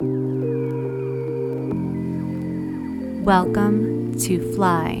Welcome to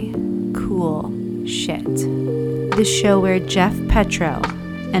Fly Cool Shit, the show where Jeff Petro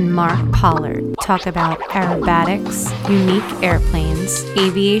and Mark Pollard talk about aerobatics, unique airplanes,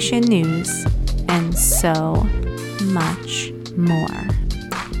 aviation news, and so much more.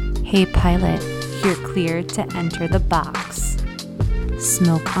 Hey pilot, you're cleared to enter the box.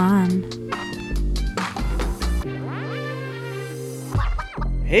 Smoke on.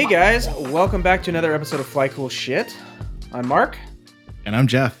 Hey guys, welcome back to another episode of Fly Cool Shit. I'm Mark. And I'm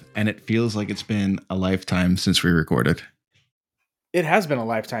Jeff, and it feels like it's been a lifetime since we recorded. It has been a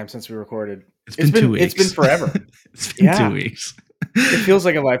lifetime since we recorded. It's been 2 weeks. It's been forever. It's been 2 weeks. It feels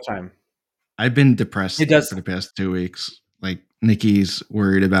like a lifetime. I've been depressed for the past 2 weeks. Like, Nikki's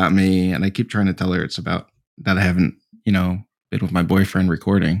worried about me, and I keep trying to tell her it's about that I haven't, been with my boyfriend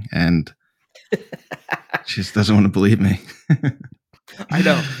recording, and she just doesn't want to believe me. I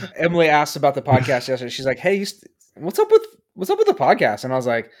know. Emily asked about the podcast yesterday. She's like, "Hey, what's up with the podcast?" And I was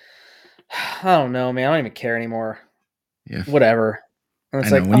like, "I don't know, man. I don't even care anymore. Yeah, whatever." And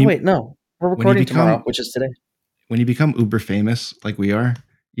it's like, "Oh wait, no, we're recording tomorrow, which is today." When you become uber famous like we are,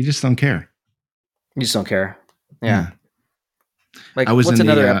 you just don't care. You just don't care. Yeah. Like, what's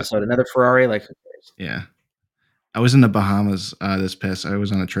another episode? Another Ferrari? Like, who cares? Yeah. I was in the Bahamas I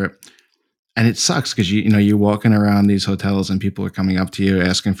was on a trip. And it sucks because you're walking around these hotels and people are coming up to you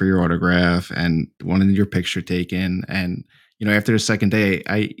asking for your autograph and wanting your picture taken. And after the second day,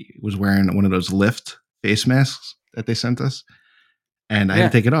 I was wearing one of those Lyft face masks that they sent us, and I had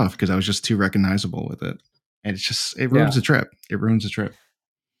to take it off because I was just too recognizable with it. And it ruins the trip. It ruins the trip.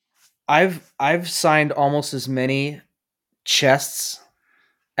 I've signed almost as many chests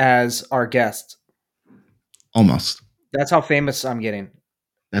as our guests. Almost. That's how famous I'm getting.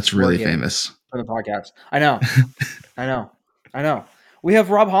 That's really famous for the podcast. I know. I know. We have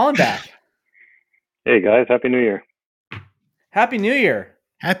Rob Holland back. Hey guys, Happy New Year. Happy New Year.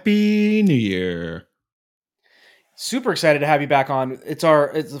 Happy New Year. Super excited to have you back on. It's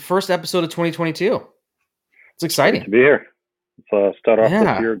the first episode of 2022. It's exciting. Great to be here. Let's start off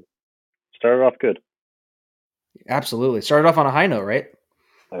this year. Started off good. Absolutely. Started off on a high note, right?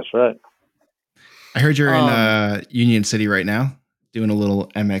 That's right. I heard you're in Union City right now, doing a little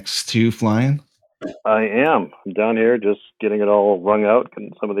MX2 flying. I am. I'm down here just getting it all wrung out,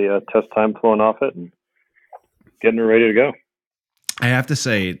 getting some of the test time flowing off it, and getting it ready to go. I have to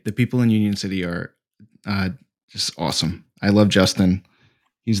say, the people in Union City are just awesome. I love Justin.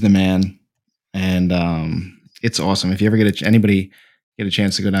 He's the man. And it's awesome. If you ever anybody get a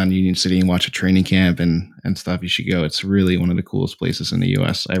chance to go down to Union City and watch a training camp and stuff, you should go. It's really one of the coolest places in the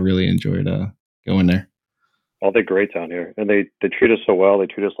U.S. I really enjoyed going there. Oh, they're great down here, and they treat us so well. They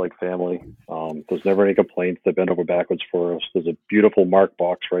treat us like family. There's never any complaints. They bend over backwards for us. There's a beautiful marked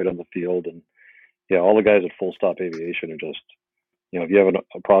box right on the field, and all the guys at Full Stop Aviation are just, if you have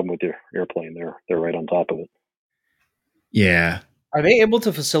a problem with your airplane, they're right on top of it. Yeah. Are they able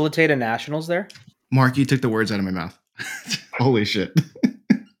to facilitate a nationals there? Mark, you took the words out of my mouth. Holy shit.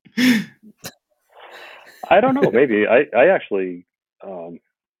 I don't know. Maybe I actually,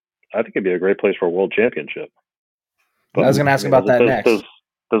 I think it'd be a great place for a world championship. But, I was going to ask about that next.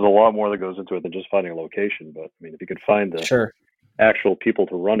 There's a lot more that goes into it than just finding a location. But if you could find the actual people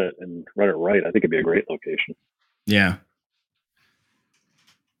to run it and run it right, I think it'd be a great location. Yeah,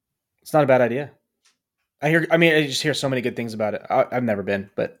 it's not a bad idea. I just hear so many good things about it. I've never been,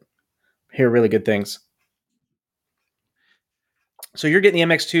 but hear really good things. So you're getting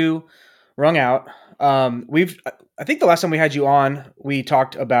the MX2 wrung out. I think the last time we had you on, we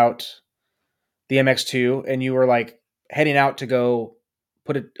talked about the MX2, and you were like heading out to go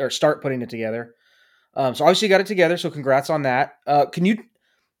start putting it together. So obviously you got it together. So congrats on that. Can you?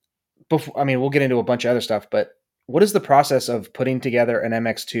 We'll get into a bunch of other stuff, but what is the process of putting together an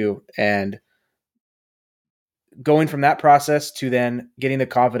MX2 and going from that process to then getting the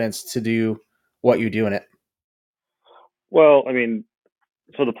confidence to do what you do in it? Well,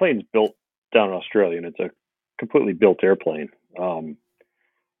 so the plane's built down in Australia, and it's a completely built airplane.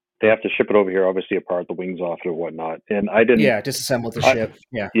 They have to ship it over here, obviously apart, the wings off it or whatnot. And I didn't. Yeah, disassemble the ship.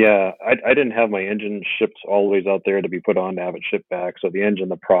 Yeah, I didn't have my engine shipped all the ways out there to be put on to have it shipped back. So the engine,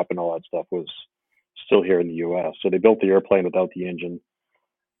 the prop, and all that stuff was still here in the U.S. So they built the airplane without the engine.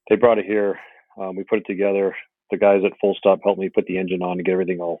 They brought it here. We put it together. The guys at Full Stop helped me put the engine on and get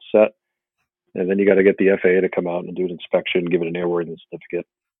everything all set. And then you got to get the FAA to come out and do an inspection, give it an airworthiness certificate.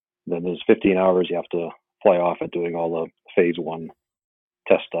 And then there's 15 hours you have to fly off it doing all the phase 1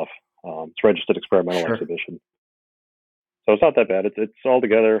 test stuff. It's registered experimental exhibition. So it's not that bad. It's all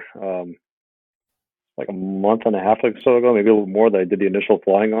together like a month and a half or so ago, maybe a little more, that I did the initial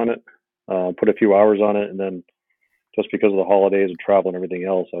flying on it, put a few hours on it, and then just because of the holidays and travel and everything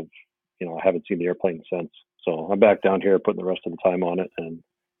else, I haven't seen the airplane since. So I'm back down here putting the rest of the time on it and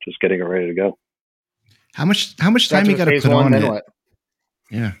just getting it ready to go. How much time you got to phase put one, on then it? what?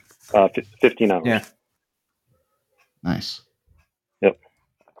 Yeah. 15 hours. Yeah. Nice. Yep.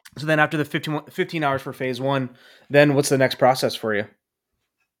 So then after the 15 hours for phase one, then what's the next process for you?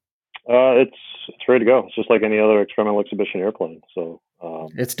 It's ready to go. It's just like any other experimental exhibition airplane. So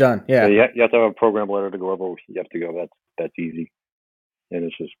It's done. Yeah. you have to have a program letter to go over. You have to go. That's easy. And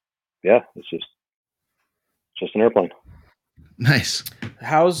it's just an airplane. Nice.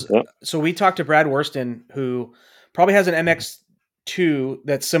 So we talked to Brad Worston, who probably has an MX2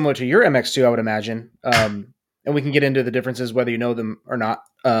 that's similar to your MX2, I would imagine. And we can get into the differences, whether you know them or not,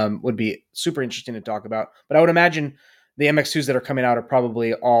 would be super interesting to talk about. But I would imagine the MX2s that are coming out are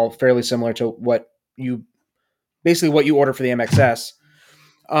probably all fairly similar to what you order for the MXS.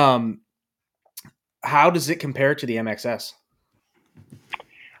 How does it compare to the MXS?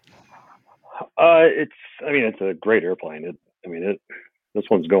 It's a great airplane. This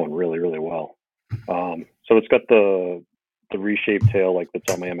one's going really, really well. So it's got the reshaped tail like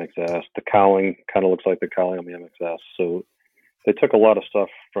that's on my MXS. The cowling kind of looks like the cowling on the MXS. So they took a lot of stuff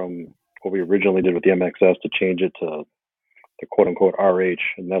from what we originally did with the MXS to change it to the quote unquote RH,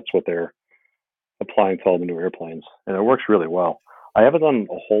 and that's what they're applying to all the new airplanes. And it works really well. I haven't done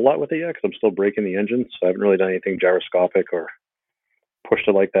a whole lot with it yet because I'm still breaking the engine, so I haven't really done anything gyroscopic or pushed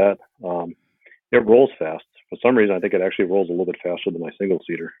it like that. It rolls fast. For some reason, I think it actually rolls a little bit faster than my single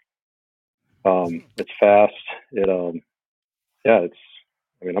seater. It's fast. I'm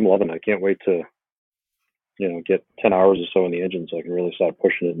loving it. I can't wait to, get 10 hours or so in the engine so I can really start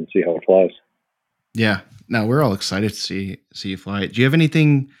pushing it and see how it flies. Yeah. No, we're all excited to see you fly it. Do you have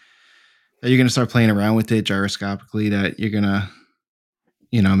anything that you're going to start playing around with it gyroscopically that you're going to,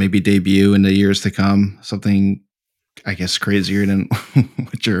 maybe debut in the years to come? Something, I guess, crazier than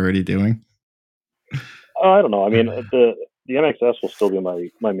what you're already doing? I don't know. The MXS will still be my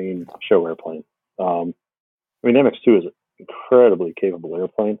main show airplane. The MX2 is an incredibly capable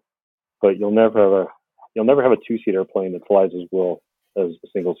airplane, but you'll never have a two-seat airplane that flies as well as a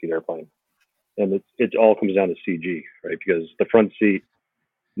single-seat airplane. And it all comes down to CG, right? Because the front seat,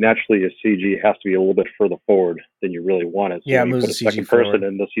 naturally, a CG has to be a little bit further forward than you really want it. So when you put a second person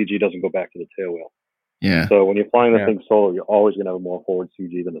in, the CG doesn't go back to the tail wheel. Yeah. So when you're flying the thing solo, you're always going to have a more forward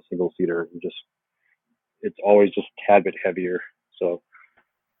CG than a single-seater. It's always just a tad bit heavier. So,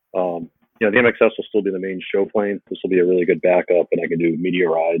 the MXS will still be the main show plane. This will be a really good backup, and I can do media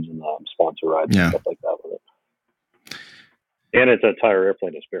rides and sponsor rides and stuff like that with it. And it's an entire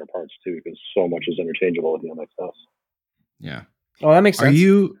airplane of spare parts too, because so much is interchangeable with the MXS. Yeah. Oh, that makes sense.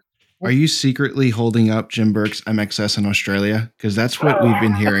 Are you secretly holding up Jim Burke's MXS in Australia? Because that's what we've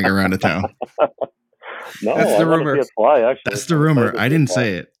been hearing around the town. No, that's the rumor. That's the rumor. I didn't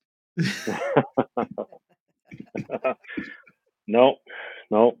say it. No,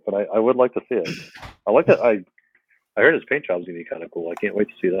 but I would like to see it. I like that. I heard his paint job's gonna be kind of cool. I can't wait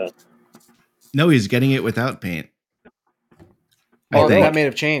to see that. No, he's getting it without paint. Oh, that may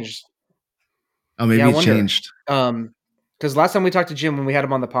have changed. Oh, maybe it changed. Because last time we talked to Jim when we had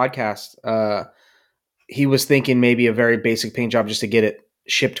him on the podcast, he was thinking maybe a very basic paint job just to get it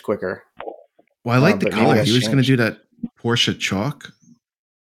shipped quicker. Well, I like the color. He was going to do that Porsche chalk.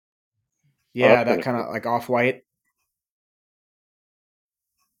 Yeah, that kind of like off-white.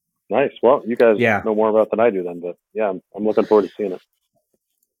 Nice. Well, you guys know more about than I do then, but yeah, I'm looking forward to seeing it.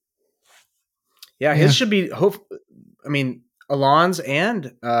 Yeah, his should be. Alon's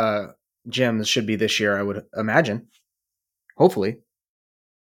and Jim's should be this year, I would imagine. Hopefully.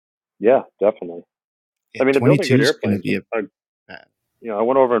 Yeah, definitely. Yeah, the building good airplanes. I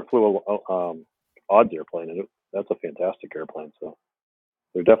went over and flew a Odds airplane, and that's a fantastic airplane. So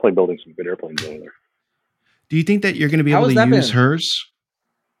they're definitely building some good airplanes over there. Do you think that you're going to be able to use hers?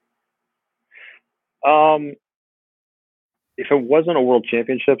 If it wasn't a World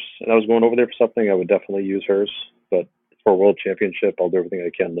Championships and I was going over there for something, I would definitely use hers. But for a World Championship, I'll do everything I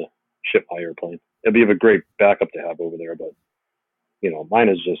can to ship my airplane. It'd be a great backup to have over there, but mine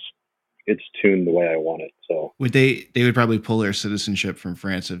is just it's tuned the way I want it. So they would probably pull their citizenship from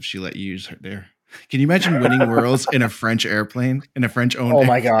France if she let you use her there. Can you imagine winning worlds in a French airplane, in a French-owned? Oh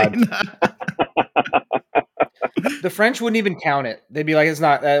my God! The French wouldn't even count it. They'd be like, "It's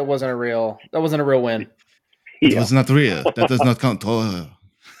not. That wasn't a real win. It was not real. That does not count." Oh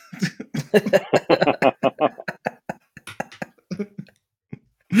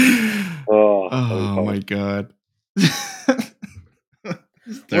my God!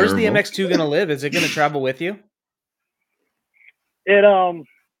 Where's the MX2 going to live? Is it going to travel with you?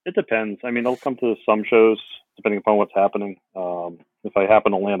 It depends. They'll come to some shows. depending upon what's happening. If I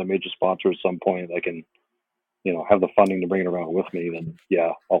happen to land a major sponsor at some point, I can, have the funding to bring it around with me. Then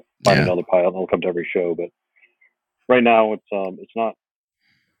yeah, I'll find another pilot and I'll come to every show. But right now, it's not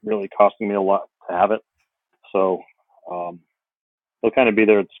really costing me a lot to have it, so they'll kind of be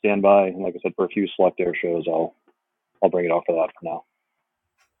there at standby. And like I said, for a few select air shows, I'll bring it off for that for now.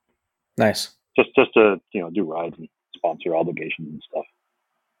 Nice. Just to do rides and sponsor obligations and stuff.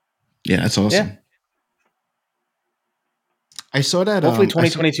 Yeah, that's awesome. Yeah. I saw that. Hopefully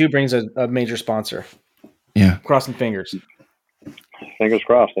 2022 brings a major sponsor. Yeah. Crossing fingers. Fingers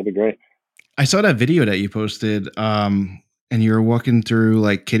crossed. That'd be great. I saw that video that you posted, and you were walking through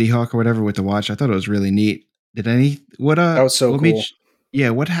like Kitty Hawk or whatever with the watch. I thought it was really neat. That was so cool.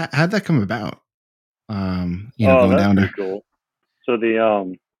 How'd that come about? Going down there. Cool. So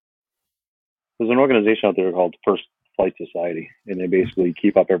there's an organization out there called First Flight Society, and they basically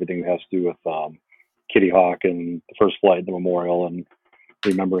keep up everything that has to do with Kitty Hawk and the first flight, the memorial, and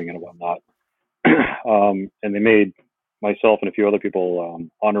remembering and whatnot. And they made myself and a few other people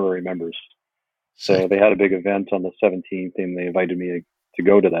honorary members. So they had a big event on the 17th, and they invited me to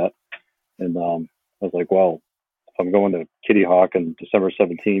go to that. And I was like, well, if I'm going to Kitty Hawk on December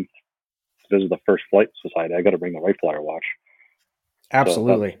 17th to visit the First Flight Society, I got to bring the Wright Flyer watch.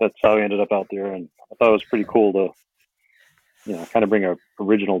 Absolutely. So that's how I ended up out there, and I thought it was pretty cool to, kind of bring an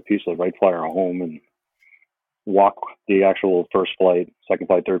original piece of Wright Flyer home and walk the actual first flight, second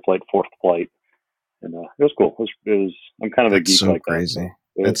flight, third flight, fourth flight, and it was cool. It was I'm kind of a geek like crazy. that.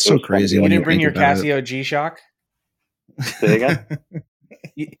 That's so crazy. You didn't bring your Casio G-Shock? Say again?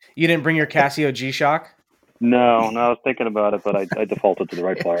 You didn't bring your Casio G-Shock? No, I was thinking about it, but I defaulted to the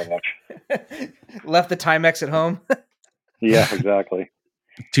Wright Flyer watch. Left the Timex at home? Yeah, exactly.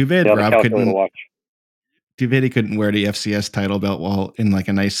 Too bad Rob couldn't watch. Too bad he couldn't wear the FCS title belt while in like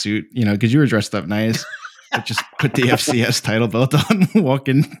a nice suit, because you were dressed up nice. But just put the FCS title belt on,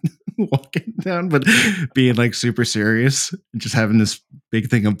 walking down, but being like super serious, and just having this big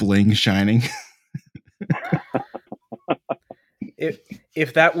thing of bling shining.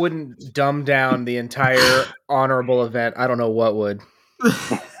 If that wouldn't dumb down the entire honorable event, I don't know what would.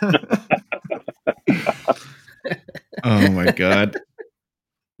 Oh my God.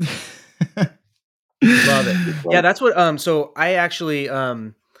 Love it. Yeah, that's what so I actually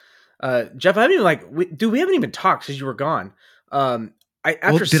Jeff, I haven't even we haven't even talked since you were gone.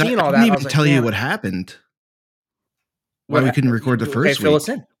 After seeing all that, I didn't even tell you what happened. Why we couldn't record the first week. Fill us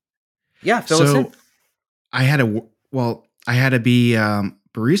in. Yeah, fill us in. I had to be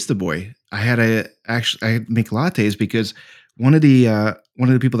barista boy. I had to make lattes because one of the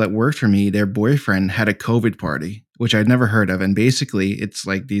people that worked for me, their boyfriend had a COVID party, which I'd never heard of. And basically it's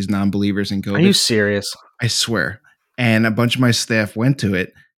like these non-believers in COVID. Are you serious? I swear. And a bunch of my staff went to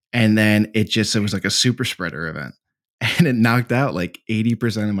it. And then it was like a super spreader event. And it knocked out like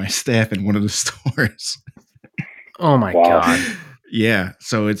 80% of my staff in one of the stores. Oh my God. Yeah.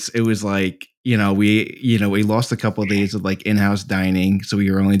 So it was like, we lost a couple of days of like in-house dining. So we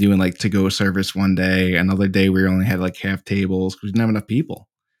were only doing like to-go service one day. Another day we only had like half tables because we didn't have enough people.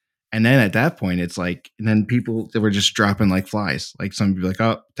 And then at that point, it's like, and then people that were just dropping like flies. Like some people like,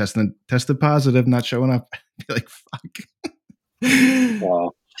 oh, tested positive, not showing up. I'd be like, fuck.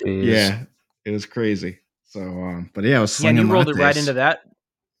 Wow. Jeez. Yeah, it was crazy. So, but yeah, I was slinging. Yeah, you rolled it right into that.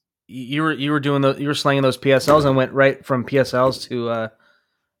 You were slinging those PSLs and went right from PSLs to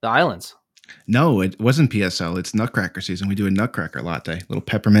the islands. No, it wasn't PSL. It's Nutcracker season. We do a Nutcracker latte, little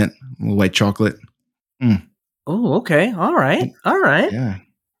peppermint, little white chocolate. Oh, okay, all right. Yeah,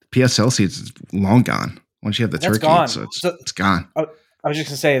 PSL season is long gone. Once you have the turkey, gone. So it's gone. I was just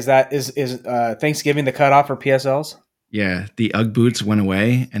gonna say, is Thanksgiving the cutoff for PSLs? Yeah, the UGG boots went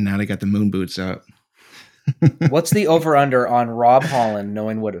away, and now they got the moon boots out. What's the over/under on Rob Holland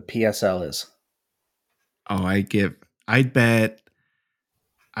knowing what a PSL is? Oh, I'd bet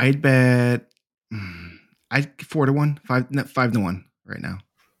 4-1, 5-1 right now.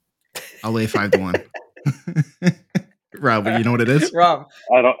 I'll lay 5-1. Rob, you know what it is? Rob,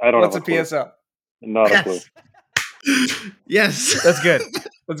 I don't. What's a PSL? Not a clue. Yes, that's good.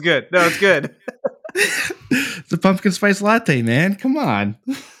 That's good. No, it's good. It's a pumpkin spice latte, man. Come on.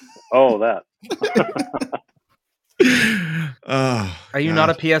 Oh, that. Are you not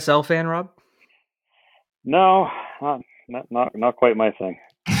a PSL fan, Rob? No, not quite my thing.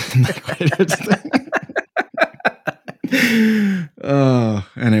 Oh,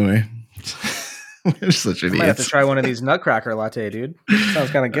 anyway. We're such idiots. I might have to try one of these Nutcracker latte, dude.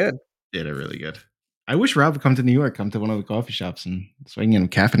 Sounds kind of good. Yeah, they're really good. I wish Rob would come to New York, come to one of the coffee shops, and so I can get him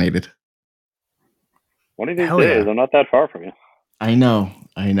caffeinated. One of these days, I'm not that far from you. I know.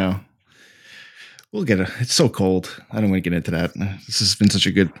 We'll get it. It's so cold. I don't want to get into that. This has been such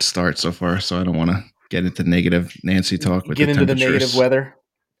a good start so far, so I don't want to get into negative Nancy talk with Get the into the temperatures. negative weather.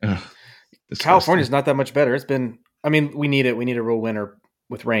 Ugh, California's not that much better. It's been, I mean, we need it. We need a real winter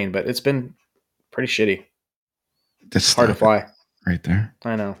with rain, but it's been pretty shitty. It's hard to fly. Right there.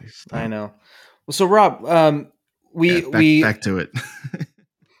 I know. I know. Well, so Rob, back to it.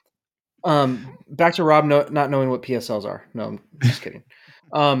 Back to Rob not knowing what PSLs are. No, I'm just kidding.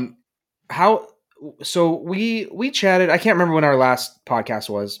 So we chatted. I can't remember when our last podcast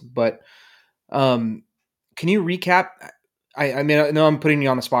was, but can you recap? I mean, I know I'm putting you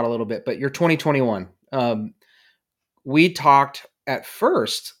on the spot a little bit, but your 2021. We talked at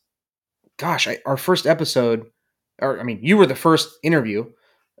first. Gosh, our first episode, you were the first interview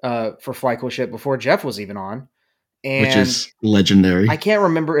for Fly Cool Shit before Jeff was even on, and which is legendary. I can't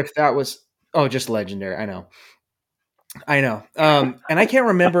remember if that was just legendary. I know. And I can't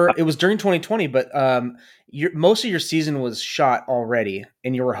remember. It was during 2020, but most of your season was shot already,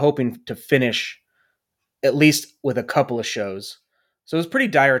 and you were hoping to finish at least with a couple of shows. So it was pretty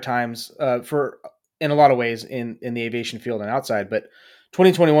dire times in a lot of ways in the aviation field and outside. But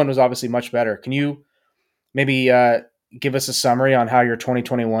 2021 was obviously much better. Can you maybe give us a summary on how your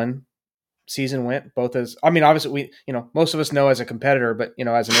 2021 season went? Both obviously most of us know as a competitor, but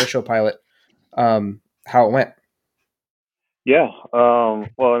as an airshow pilot, how it went. Yeah.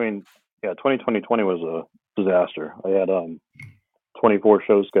 2020 was a disaster. I had 24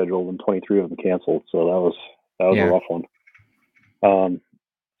 shows scheduled and 23 of them canceled, so that was a rough one.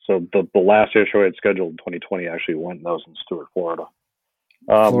 So the last air show I had scheduled in 2020 actually went, and that was in Stuart, Florida.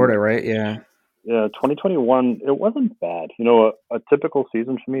 Florida, right? Yeah. Yeah, 2021, it wasn't bad. A typical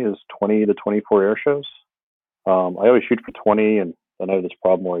season for me is 20 to 24 air shows. I always shoot for 20, and then I have this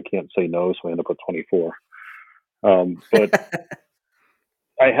problem where I can't say no, so I end up with 24. But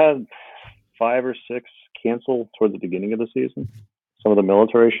I had 5 or 6 canceled toward the beginning of the season, some of the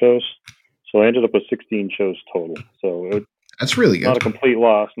military shows. So I ended up with 16 shows total. So that's really good. Not a complete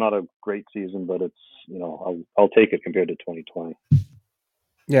loss, not a great season, but it's, I'll take it compared to 2020.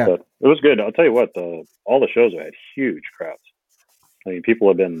 Yeah. But it was good. I'll tell you what, all the shows I had huge crowds. I mean, people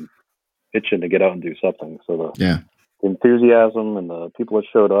have been itching to get out and do something. So the enthusiasm and the people that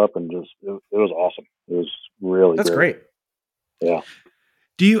showed up and just, it was awesome. It was really That's great. Yeah.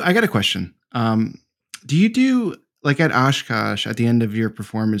 I got a question. Do you do, like at Oshkosh, at the end of your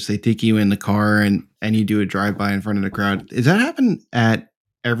performance, they take you in the car and you do a drive-by in front of the crowd? Does that happen at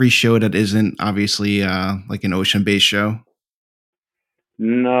every show that isn't obviously like an ocean-based show?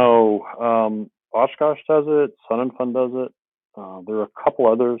 No. Oshkosh does it. Sun and Fun does it. There are a couple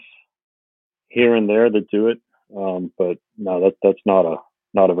others here and there that do it. But no, that's not a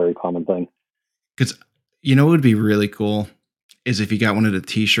very common thing. Because what would be really cool is if you got one of the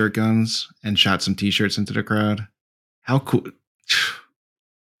t-shirt guns and shot some t-shirts into the crowd. How cool.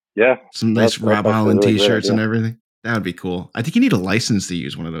 Yeah. Some nice Rob Holland really t-shirts and everything. That would be cool. I think you need a license to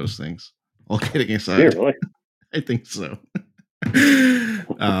use one of those things. All kidding aside. Yeah, really? I think so. Yeah.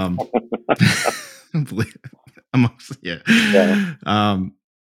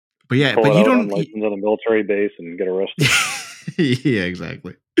 But yeah, pull but you don't license on a military base and get arrested. Yeah,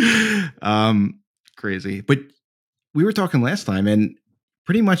 exactly. Crazy. But we were talking last time, and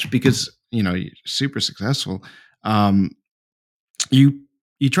pretty much because you're super successful, you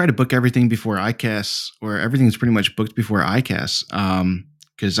try to book everything before ICAS, or everything's pretty much booked before ICAS.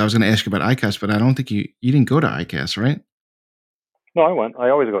 Because I was going to ask you about ICAS, but I don't think you didn't go to ICAS, right? No, I went. I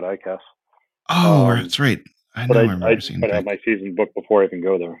always go to ICAS. Oh, that's right. I know. I remember seeing that. I have my season booked before I can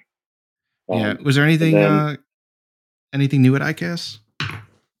go there. Yeah. Was there anything anything new at ICAS?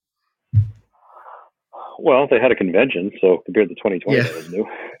 Well, they had a convention, so compared to 2020, that was new.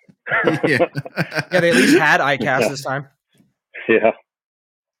 Yeah, they at least had ICAS this time. Yeah.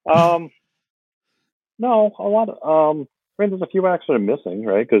 No, a lot of there's a few acts that are missing,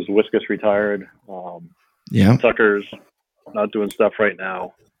 right? Because Whiskas retired. Tucker's not doing stuff right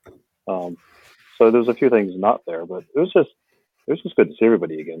now. So there's a few things not there, but it was just good to see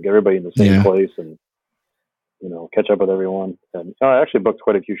everybody again, get everybody in the same place, and catch up with everyone. And I actually booked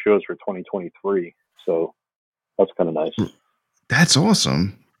quite a few shows for 2023, so that's kind of nice. That's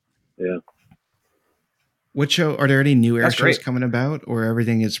awesome. Yeah. What show? Are there any new air shows coming about, or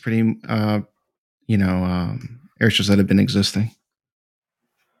everything is pretty, air shows that have been existing?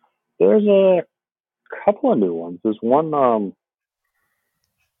 There's a couple of new ones. There's one down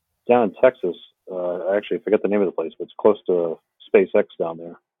in Texas. I actually forget the name of the place, but it's close to SpaceX down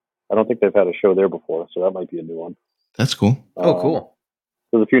there. I don't think they've had a show there before, so that might be a new one. That's cool. Cool.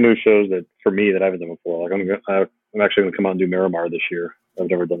 There's a few new shows that for me that I haven't done before. Like I'm actually going to come out and do Miramar this year. I've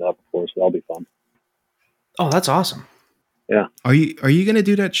never done that before, so that'll be fun. Oh, that's awesome. Are you gonna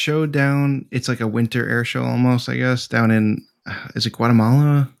do that show down? It's like a winter air show almost, I guess, down in is it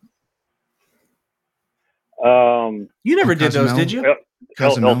Guatemala You or never did those, did Cozumel? you? El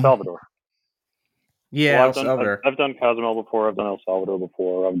Cozumel. Salvador. Yeah, Well, El Salvador. I've done Cozumel before. I've done El Salvador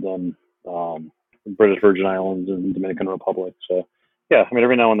before. I've done British Virgin Islands and Dominican Republic. So yeah, I mean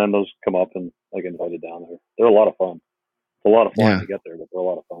every now and then those come up and I get invited down there. They're a lot of fun. It's a lot of flying Yeah, to get there, but they're a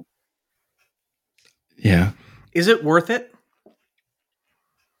lot of fun. yeah. Is it worth it?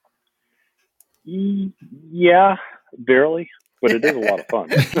 Yeah, barely, but it is a lot of fun.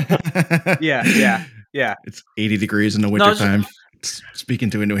 Yeah. It's 80 degrees in the No, wintertime. Speaking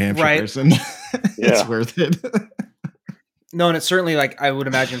to a New Hampshire right. person, it's Yeah. worth it. No, and it's certainly like I would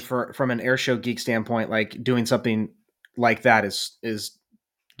imagine from an airshow geek standpoint, like doing something like that is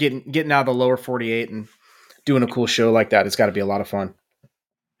getting out of the lower 48 and doing a cool show like that. It's got to be a lot of fun.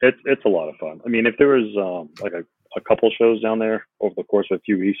 It's a lot of fun. I mean, if there was like a couple shows down there over the course of a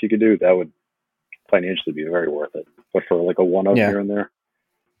few weeks you could do, that would financially be very worth it. But for like a one-off Yeah. here and there,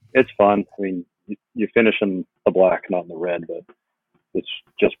 it's fun. I mean, you finish in the black, not in the red, but it's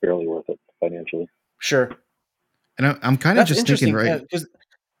just barely worth it financially. Sure. And I'm kind of That's just thinking, interesting. right? 'Cause-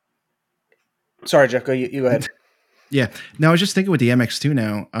 sorry, Jeff, you go ahead. Yeah. Now I was just thinking with the MX2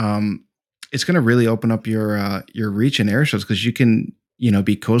 now, it's going to really open up your reach in air shows because you can,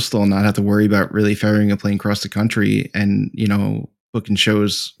 be coastal and not have to worry about really ferrying a plane across the country and, booking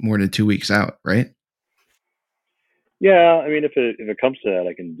shows more than 2 weeks out, right? Yeah, I mean, if it comes to that,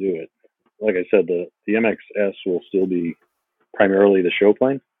 I can do it. Like I said, the MXS will still be primarily the show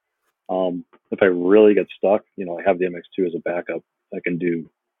plane. If I really get stuck, I have the MX2 as a backup. I can do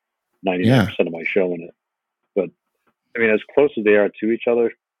 99% of my show in it. But I mean, as close as they are to each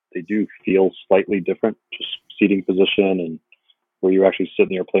other, they do feel slightly different, just seating position and where you actually sit in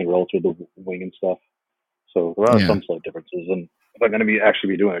the airplane relative to the wing and stuff. So there are Yeah. some slight differences. And if I'm going to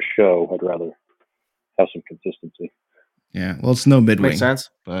actually be doing a show, I'd rather have some consistency. Yeah. Well, it's no mid-wing. Makes sense.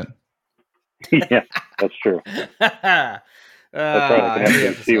 But Yeah, that's true. That's right. I can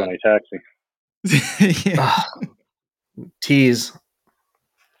actually see when I taxi. yeah. Tease.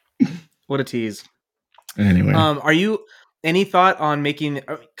 What a tease. Anyway. Are you any thought on making,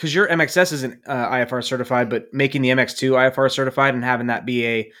 because your MXS isn't IFR certified, but making the MX2 IFR certified and having that be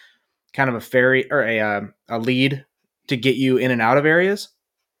a kind of a ferry or a lead to get you in and out of areas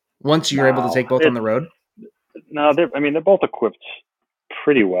once you're able to take both on the road? No, they're both equipped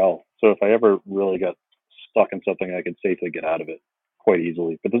pretty well. So if I ever really got stuck in something, I could safely get out of it quite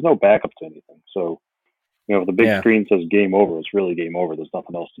easily. But there's no backup to anything. So, if the big screen says game over, it's really game over. There's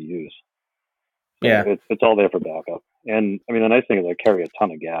nothing else to use. So Yeah. It's all there for backup. And I mean, the nice thing is I carry a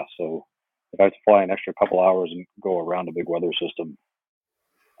ton of gas. So if I have to fly an extra couple hours and go around a big weather system,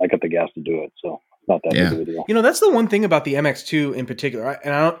 I got the gas to do it. So it's not that big of a deal. That's the one thing about the MX2 in particular.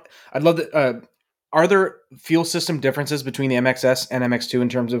 And I'd love to, are there fuel system differences between the MXS and MX2 in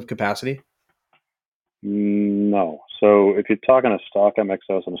terms of capacity? No. So if you're talking a stock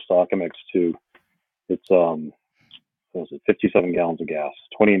MXS and a stock MX2, it's 57 gallons of gas,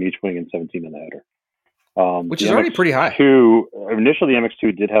 20 in each wing and 17 in the header. Which is already pretty high. Initially, the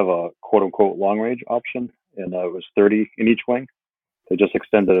MX2 did have a quote unquote long range option, and it was 30 in each wing. They just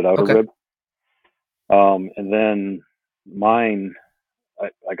extended it out a rib. And then mine,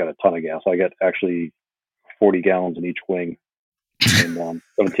 I got a ton of gas. I got actually 40 gallons in each wing and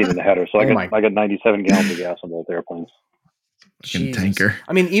 17 in the header. So I got 97 gallons of gas on both airplanes. Fucking tanker.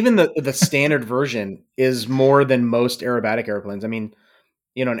 I mean, even the standard version is more than most aerobatic airplanes. I mean,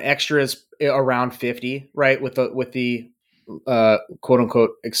 an extra is around 50, right? With the quote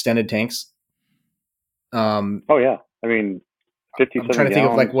unquote extended tanks. Oh yeah, I mean, 57. I'm trying to think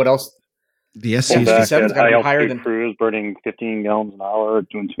of like what else. The SC is 57's got to be higher than cruise, burning 15 gallons an hour,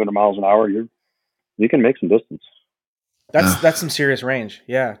 doing 200 miles an hour. You can make some distance. That's some serious range.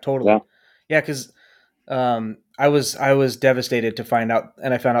 Yeah, totally. Yeah, because I was devastated to find out,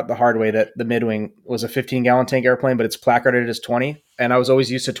 and I found out the hard way that the Midwing was a 15-gallon tank airplane, but it's placarded as 20, and I was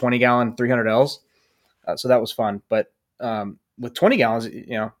always used to 20-gallon 300Ls, so that was fun. But with 20 gallons,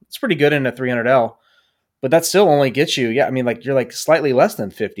 it's pretty good in a 300L, but that still only gets you. Yeah, I mean, like you're like slightly less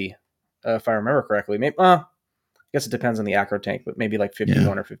than 50, if I remember correctly. Maybe, I guess it depends on the acro tank, but maybe like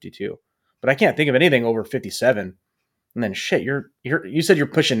 51 or 52. But I can't think of anything over 57. And then shit, you said you're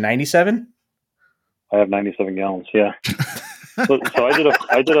pushing 97. I have 97 gallons. Yeah. so I did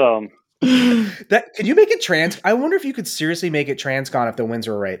that. Could you make it trans? I wonder if you could seriously make it transcon if the winds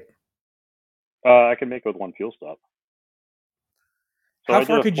were right. I can make it with one fuel stop. So how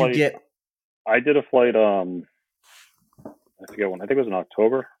far could you get? I did a flight. I forget when. I think it was in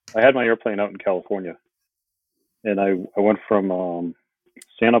October. I had my airplane out in California and I went from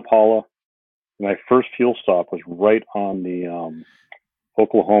Santa Paula. My first fuel stop was right on the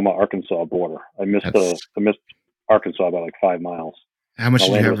Oklahoma-Arkansas border. I missed Arkansas by like 5 miles. How much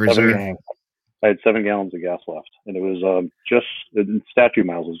did you have reserved? I had 7 gallons of gas left, and it was statute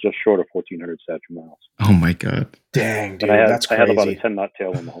miles was just short of 1,400 statute miles. Oh my god! Dang, dude, that's crazy. I had about a 10 knot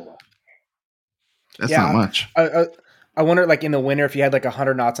tailwind the whole way. That's not much. I wonder, like in the winter, if you had like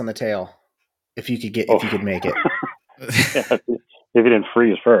 100 knots on the tail, if you could make it. Yeah, if you didn't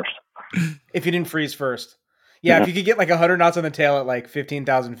freeze first. If you didn't freeze first. Yeah, if you could get like 100 knots on the tail at like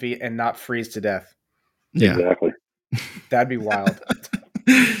 15,000 feet and not freeze to death. Yeah, exactly. That'd be wild.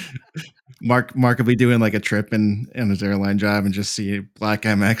 Mark will be doing like a trip in his airline job and just see Black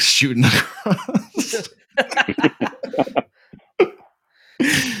MX shooting across.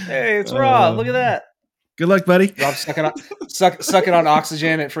 Hey, it's Rob. Look at that. Good luck, buddy. Rob sucking on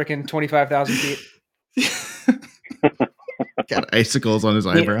oxygen at freaking 25,000 feet. Got icicles on his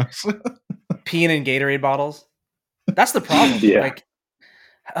eyebrows. Peeing in Gatorade bottles. That's the problem. Yeah. Like,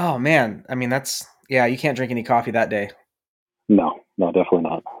 oh man. I mean, you can't drink any coffee that day. No, definitely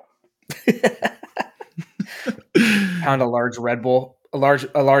not. Pound a large Red Bull, a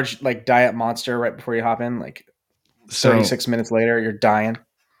large like diet Monster right before you hop in. Like 36 minutes later, you're dying.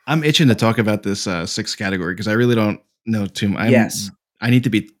 I'm itching to talk about this 6th category because I really don't know too much. Yes, I need to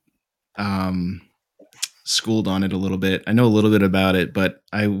be schooled on it a little bit. I know a little bit about it, but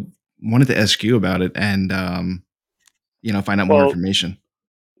I wanted to ask you about it and find out more information.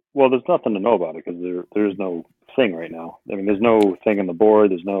 Well, there's nothing to know about it because there's no thing right now. I mean, there's no thing on the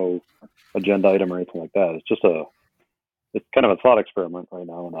board. There's no agenda item or anything like that. It's just it's kind of a thought experiment right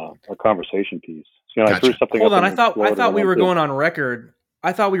now and a conversation piece. So, Gotcha. I threw something. Hold on, I thought we were going on record.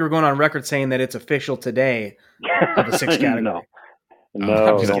 I thought we were going on record saying that it's official today of the 6th category. No,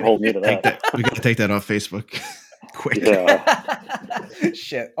 don't hold me to that. We got to take that off Facebook. Quick. Yeah.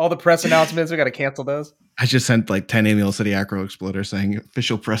 Shit. All the press announcements, we got to cancel those. I just sent like 10 emails to the Acro Exploder saying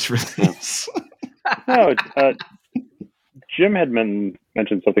official press release. No, Jim had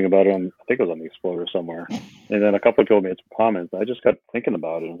mentioned something about it on, I think it was on the Exploder somewhere. And then a couple of people made some comments. I just got thinking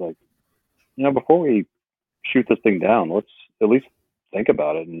about it. I was like, before we shoot this thing down, let's at least think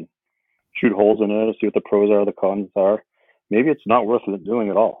about it and shoot holes in it, see what the pros are, the cons are. Maybe it's not worth doing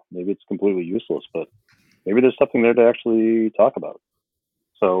at all. Maybe it's completely useless, but maybe there's something there to actually talk about.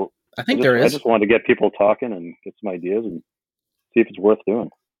 So I think there is. I just wanted to get people talking and get some ideas and see if it's worth doing.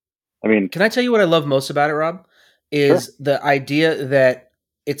 I mean, can I tell you what I love most about it, Rob? Is sure. The idea that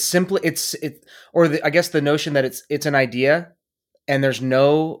it's simply I guess the notion that it's an idea and there's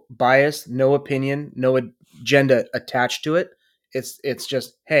no bias, no opinion, no agenda attached to it. It's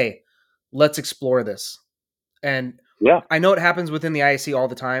just, hey, let's explore this. And yeah, I know it happens within the IAC all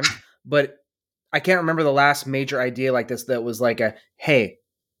the time, but I can't remember the last major idea like this that was like hey,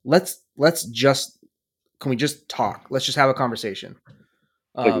 can we just talk? Let's just have a conversation.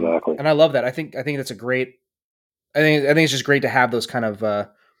 Exactly. And I love that. I think that's a great. I think it's just great to have those kind of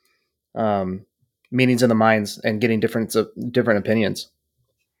meetings in the minds and getting different opinions.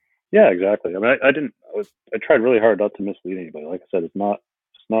 Yeah, exactly. I mean, I tried really hard not to mislead anybody. Like I said, it's not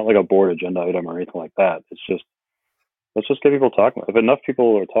like a board agenda item or anything like that. It's just, let's just get people talking. If enough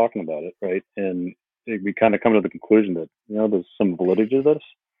people are talking about it, right, and we kind of come to the conclusion that there's some validity to this,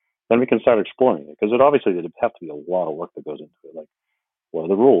 then we can start exploring it. Because there'd have to be a lot of work that goes into it. Like, what are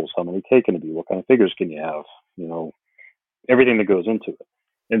the rules? How many K can it be? What kind of figures can you have? Everything that goes into it.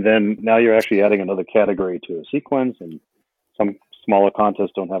 And then now you're actually adding another category to a sequence, and some smaller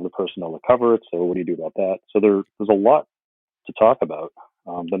contests don't have the personnel to cover it. So what do you do about that? So there's a lot to talk about.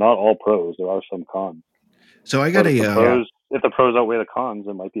 They're not all pros. There are some cons. So I got if the pros outweigh the cons,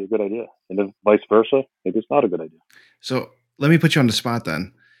 it might be a good idea. And if vice versa, maybe it's not a good idea. So let me put you on the spot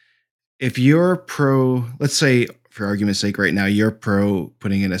then. If you're pro, let's say for argument's sake right now, you're pro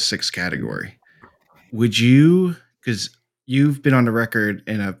putting in a 6th category. Would you, because you've been on the record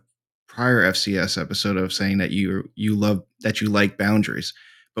in a prior FCS episode of saying that you like boundaries,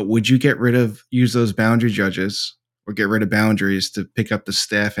 but would you use those boundary judges or get rid of boundaries to pick up the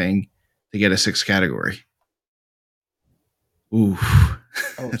staffing to get a 6th category? Ooh,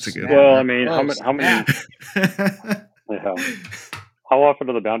 that's a good one. Well, I mean, how many how often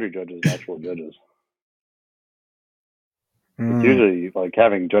are the boundary judges actual judges? It's usually like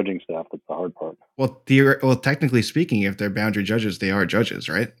having judging staff that's the hard part. Well, technically speaking, if they're boundary judges, they are judges,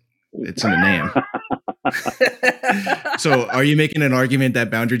 right? It's in the name. So are you making an argument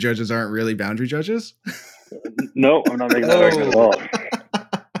that boundary judges aren't really boundary judges? No, I'm not making that argument at all.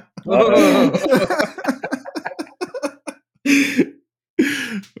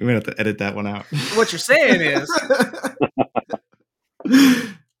 We might have to edit that one out. What you're saying is,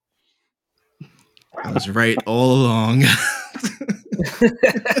 I was right all along.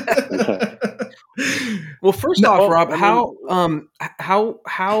 well, first off, Rob,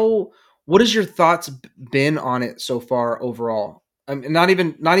 what has your thoughts been on it so far overall? Not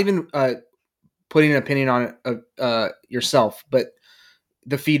even putting an opinion on it yourself, but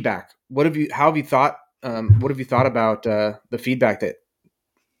the feedback. How have you thought? What have you thought about the feedback that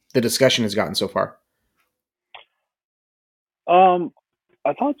the discussion has gotten so far?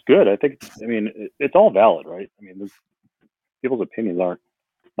 I thought it's good. I mean, it's all valid, right? I mean, people's opinions aren't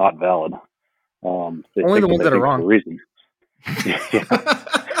not valid. Only the ones that are wrong. For a reason.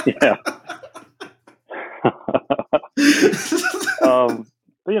 Yeah.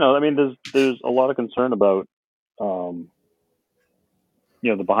 But I mean, there's a lot of concern about, the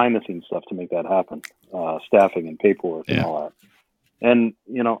behind the scenes stuff to make that happen, staffing and paperwork and all that. And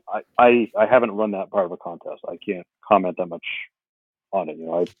I haven't run that part of a contest. I can't comment that much on it.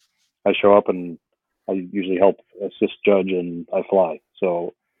 I show up and I usually help assist judge and I fly.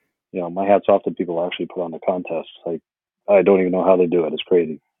 So, my hat's off to people who actually put on the contest. I don't even know how they do it. It's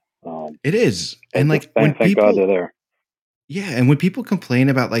crazy. It is. And thank God they're there. Yeah. And when people complain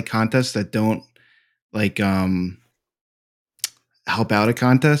about contests that don't help out at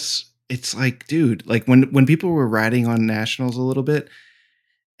contests, it's dude, when people were riding on nationals a little bit,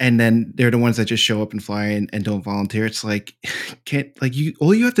 and then they're the ones that just show up and fly and don't volunteer. It's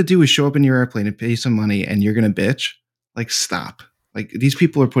all you have to do is show up in your airplane and pay some money and you're going to bitch. Stop. These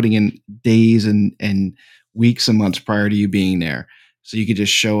people are putting in days and weeks and months prior to you being there. So you could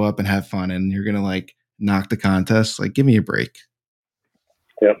just show up and have fun and you're going to knock the contest. Give me a break.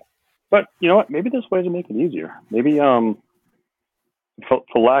 Yep. But you know what? Maybe there's ways to make it easier. Maybe,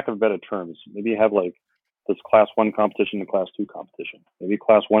 for lack of better terms, maybe you have this class 1 competition and class 2 competition. Maybe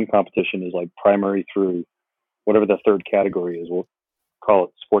class 1 competition is primary through whatever the third category is. We'll call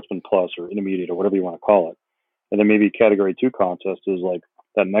it Sportsman Plus or Intermediate or whatever you want to call it. And then maybe category 2 contest is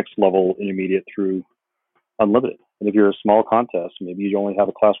that next level Intermediate through Unlimited. And if you're a small contest, maybe you only have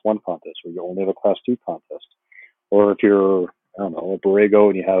a class 1 contest or you only have a class 2 contest. Or if you're, I don't know, a Borrego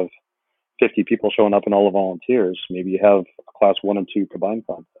and you have 50 people showing up and all the volunteers, maybe you have a class 1 and 2 combined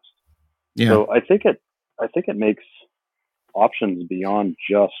contest. Yeah. So I think it makes options beyond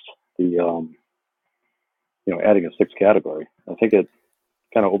just the adding a 6th category. I think it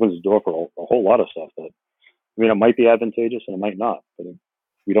kind of opens the door for a whole lot of stuff that, it might be advantageous and it might not, but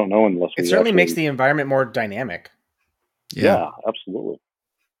we don't know unless it certainly makes the environment more dynamic. Yeah, absolutely.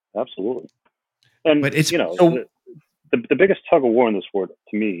 And but it's the biggest tug of war in the sport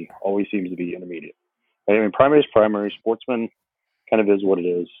to me always seems to be Intermediate. I mean, primary is primary. Sportsman kind of is what it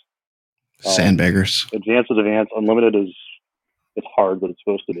is. Sandbaggers. Advanced is advanced. Unlimited it's hard, but it's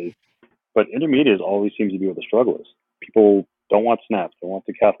supposed to be. But Intermediate always seems to be where the struggle is. People don't want snaps. They want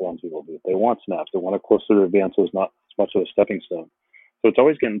decathlons people do. They want snaps. They want to closer to advance, so it's not as much of a stepping stone. So it's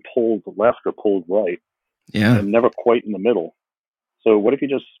always getting pulled left or pulled right. Yeah. And never quite in the middle. So what if you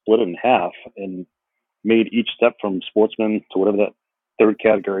just split it in half and made each step from Sportsman to whatever that third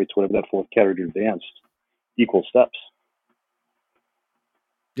category to whatever that fourth category advanced equal steps?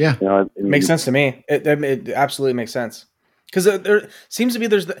 Yeah. It makes sense to me. It absolutely makes sense. Because there seems to be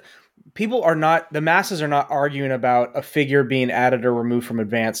the masses are not arguing about a figure being added or removed from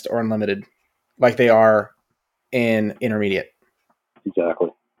advanced or unlimited like they are in Intermediate. Exactly.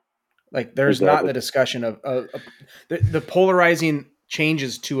 There's not the discussion of the polarizing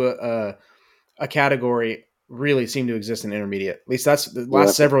changes to a category really seem to exist in Intermediate. At least that's the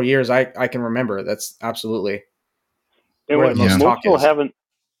last several years I can remember. That's absolutely where the most talk is.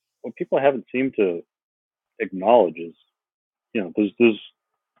 What people haven't seemed to acknowledge is, there's,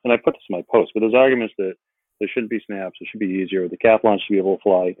 and I put this in my post, but there's arguments that there shouldn't be snaps. It should be easier. The decathlon should be able to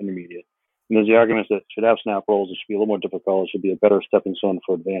fly Intermediate. And there's the arguments that should have snap rolls. It should be a little more difficult. It should be a better stepping stone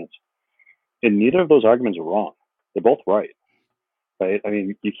for advance. And neither of those arguments are wrong. They're both right. Right? I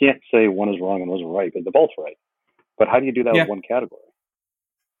mean, you can't say one is wrong and one is right, but they're both right. But how do you do that with one category?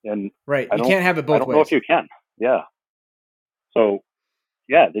 And right, you can't have it both ways. I don't know if you can. Yeah. So,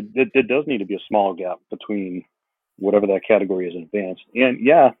 yeah, there does need to be a small gap between whatever that category is in advance. And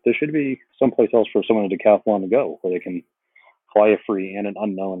yeah, there should be someplace else for someone in decathlon to go where they can fly a free and an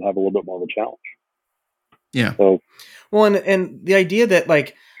unknown and have a little bit more of a challenge. Yeah. So, well, and the idea that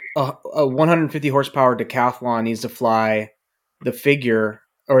a 150 horsepower decathlon needs to fly the figure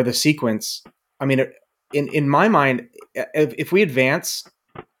or the sequence. I mean, in my mind, if we advance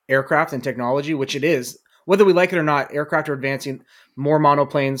aircraft and technology, which it is, whether we like it or not, aircraft are advancing, more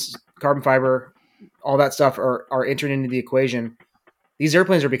monoplanes, carbon fiber, all that stuff are entering into the equation. these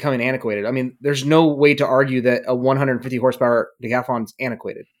airplanes are becoming antiquated. I mean, there's no way to argue that a 150 horsepower decathlon is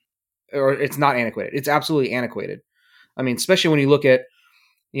antiquated, or it's not antiquated. It's absolutely antiquated. I mean, especially when you look at,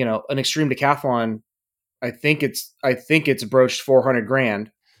 an extreme decathlon. I think it's broached 400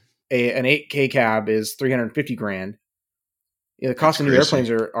 grand. An 8K cab is 350 grand. The cost of new airplanes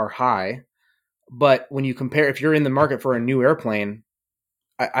are high, but when you compare, if you're in the market for a new airplane,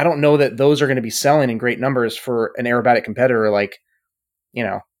 I don't know that those are going to be selling in great numbers for an aerobatic competitor like,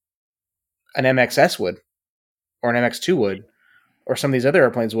 an MXS would, or an MX2 would, or some of these other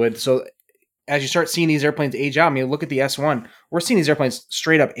airplanes would. So as you start seeing these airplanes age out, I mean, look at the S1. We're seeing these airplanes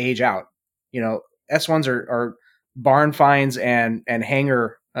straight up age out. S1s are barn finds and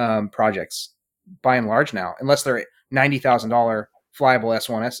hangar projects by and large now, unless they're $90,000 flyable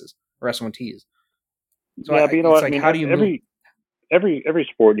S1Ss or S1Ts. So yeah, but you know what? I mean, how do you move? Every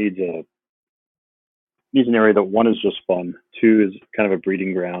sport needs an area that, one, is just fun, two is kind of a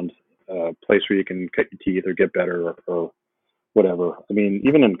breeding ground, place where you can cut your teeth or get better or whatever. I mean,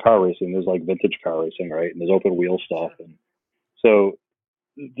 even in car racing, there's like vintage car racing, right? And there's open wheel stuff, and so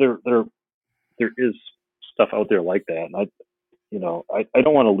there is stuff out there like that. And I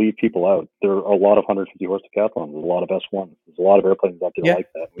don't want to leave people out. There are a lot of 150 horse decathlons. There's a lot of S1s. There's a lot of airplanes out there like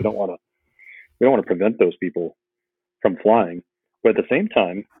that. We don't want to prevent those people from flying. But at the same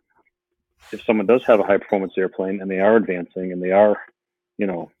time, if someone does have a high performance airplane and they are advancing and they are,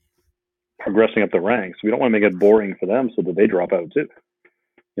 progressing up the ranks, we don't want to make it boring for them so that they drop out too.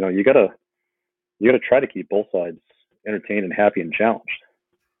 You gotta try to keep both sides entertained and happy and challenged.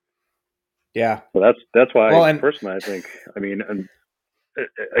 Yeah. So that's why, personally, I think, I mean, and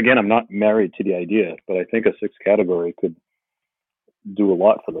again, I'm not married to the idea, but I think a 6th category could do a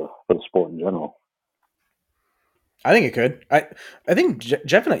lot for the sport in general. I think it could. I think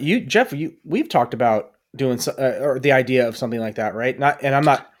Jeff and Jeff, we've talked about doing or the idea of something like that, right?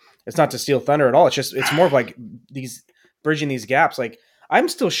 It's not to steal thunder at all. It's more of like bridging these gaps. Like, I'm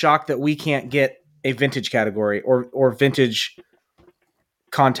still shocked that we can't get a vintage category or vintage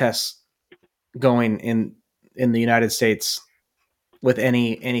contests going in the United States with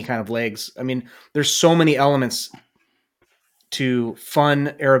any kind of legs. I mean, there's so many elements to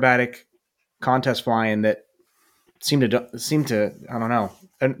fun aerobatic contest flying that seem to I don't know,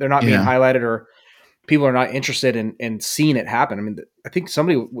 they're not being highlighted, or people are not interested in seeing it happen. I mean, I think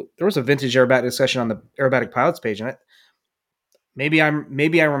there was a vintage aerobatic discussion on the Aerobatic Pilots page, and maybe I'm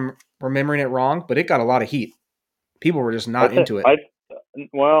remembering it wrong, but it got a lot of heat. People were just not into it. I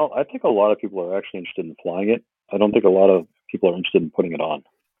think a lot of people are actually interested in flying it. I don't think a lot of people are interested in putting it on.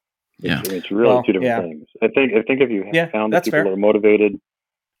 Yeah, it's really two different things. I think if you found that people are motivated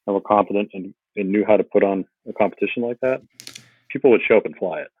and were confident and knew how to put on a competition like that, people would show up and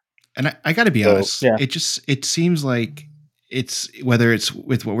fly it. And I got to be honest, it seems like it's, whether it's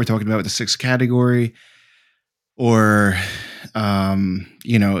with what we're talking about with the 6th category, or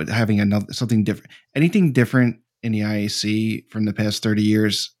having something different, anything different in the IAC from the past 30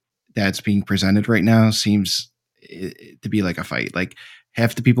 years that's being presented right now seems to be like a fight. Like,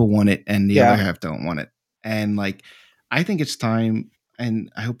 half the people want it and the other half don't want it. And like, I think it's time,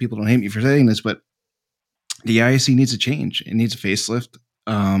 and I hope people don't hate me for saying this, but the IAC needs a change. It needs a facelift.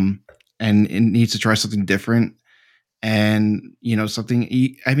 And it needs to try something different. And, something,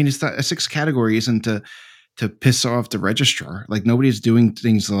 I mean, it's not a 6th category isn't to piss off the registrar. Like, nobody's doing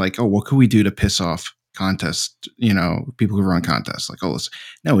things like, oh, what could we do to piss off contest, people who run contests, like, oh,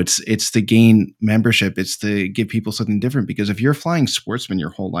 it's to gain membership. It's to give people something different, because if you're flying sportsman your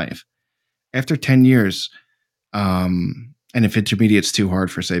whole life, after 10 years, and if intermediate's too hard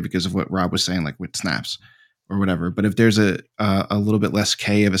for, say, because of what Rob was saying, like with snaps or whatever, but if there's a little bit less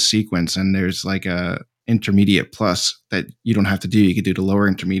K of a sequence and there's like a intermediate plus that you don't have to do, you could do the lower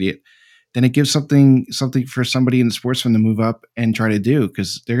intermediate, then it gives something for somebody in the sportsman to move up and try to do,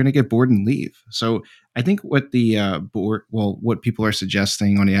 because they're going to get bored and leave. So I think what the what people are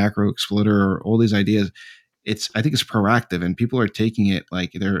suggesting on the Acro Exploder, or all these ideas, I think it's proactive, and people are taking it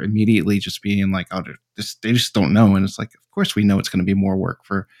like they're immediately just being like, oh, they just don't know. And it's like, of course we know it's going to be more work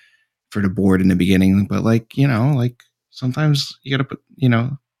for the board in the beginning, but like, sometimes you got to put,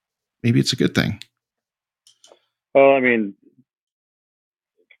 maybe it's a good thing. Well, I mean,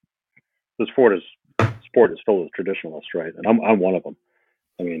 the sport is filled with traditionalists, right? And I'm one of them.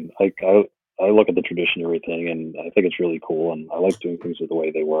 I mean, I look at the tradition and everything, and I think it's really cool, and I like doing things the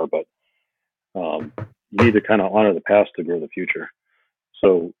way they were, but you need to kind of honor the past to grow the future.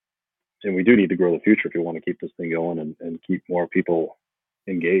 So, and we do need to grow the future if we want to keep this thing going and keep more people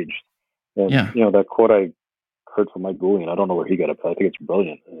engaged. And, that quote I heard from Mike Goulian, I don't know where he got it, but I think it's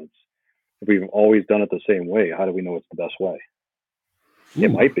brilliant. And if we've always done it the same way, how do we know it's the best way? It Ooh.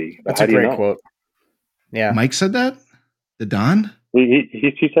 might be. But That's how a do you great know? quote. Yeah. Mike said that? The Don?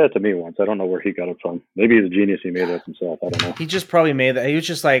 He said it to me once. I don't know where he got it from. Maybe he's a genius. He made it up himself. I don't know. He just probably made that. He was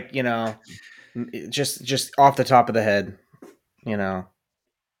just like, just off the top of the head,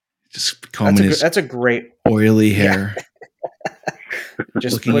 Just combing his That's a great oily hair.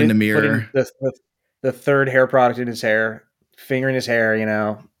 just looking in the mirror. putting the third hair product in his hair, fingering his hair,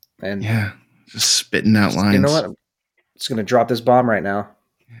 and Yeah. Just spitting out lines. You know what? I'm just gonna drop this bomb right now.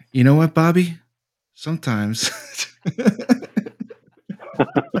 You know what, Bobby? Sometimes.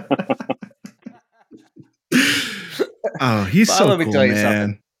 Oh, he's Bob, so let me cool, tell you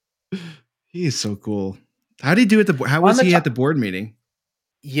man. He is so cool. How did he do at the? How was he at the board meeting?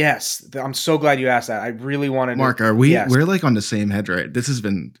 Yes, I'm so glad you asked that. I really wanted. Mark, are we? Yes. We're like on the same head, right? This has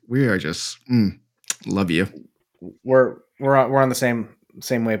been. We are just love you. We're on the same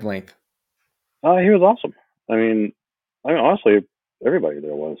wavelength. He was awesome. I mean, honestly, everybody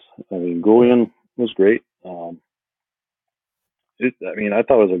there was. I mean, Goulian was great. I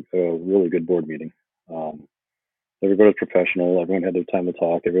thought it was a really good board meeting. Everybody was professional. Everyone had their time to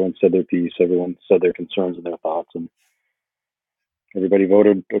talk. Everyone said their piece. Everyone said their concerns and their thoughts, and everybody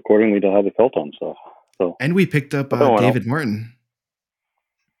voted accordingly to how they felt on stuff. So, and we picked up David Martin.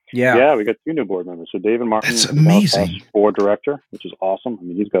 Yeah, we got 2 new board members. So David Martin, that's amazing, board director, which is awesome. I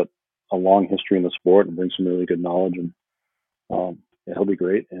mean, he's got a long history in the sport and brings some really good knowledge, and he'll be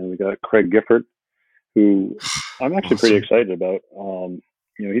great. And we got Craig Gifford, who I'm actually pretty excited about.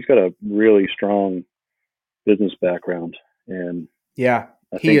 He's got a really strong business background, and I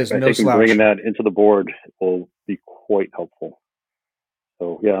think slouch. Bringing that into the board will be quite helpful.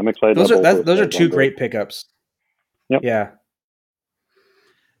 So yeah, I'm excited. Those are 2 great pickups. Yep. Yeah,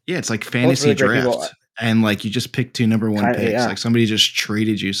 it's like fantasy draft, and like you just pick 2 number 1 picks. Yeah. Like somebody just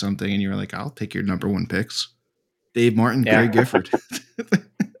traded you something, and you were like, "I'll take your number 1 picks." Dave Martin, Craig Gifford.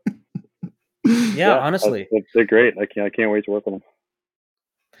 Honestly, they're great. I can't wait to work with them.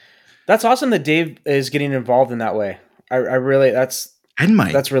 That's awesome that Dave is getting involved in that way. I really and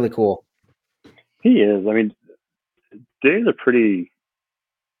Mike. That's really cool. He is. I mean, Dave's a pretty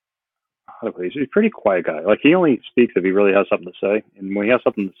he's a pretty quiet guy. Like, he only speaks if he really has something to say, and when he has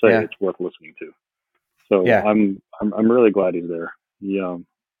something to say, it's worth listening to. So I'm really glad he's there. He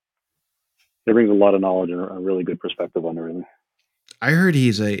brings a lot of knowledge and a really good perspective on everything. I heard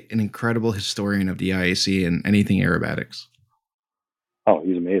he's an incredible historian of the IAC and anything aerobatics. Oh,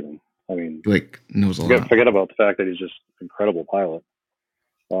 he's amazing. I mean, knows a lot. Forget about the fact that he's just an incredible pilot.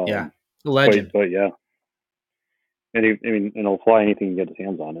 Legend. But yeah, and he'll fly anything he gets his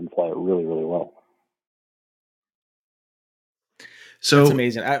hands on and fly it really, really well. So that's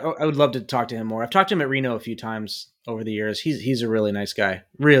amazing. I would love to talk to him more. I've talked to him at Reno a few times over the years. He's a really nice guy.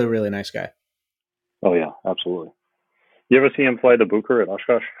 Really, really nice guy. Oh yeah, absolutely. You ever see him fly the Booker at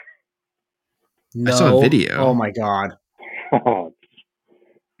Oshkosh? No. I saw a video. Oh my God.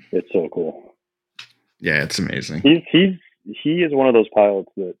 It's so cool. Yeah, it's amazing. He is one of those pilots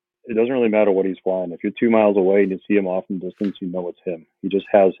that it doesn't really matter what he's flying. If you're 2 miles away and you see him off in distance, you know it's him. He just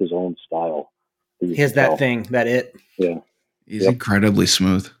has his own style. He has that thing, that it. Yeah. He's incredibly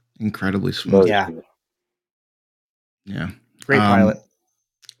smooth. Incredibly smooth. Yeah. Yeah. Great pilot.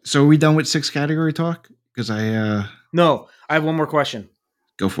 So are we done with 6 category talk? Because No, I have one more question.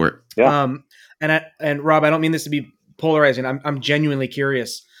 Go for it. Yeah. And Rob, I don't mean this to be polarizing. I'm genuinely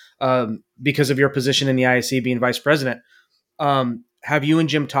curious because of your position in the IAC being vice president. Have you and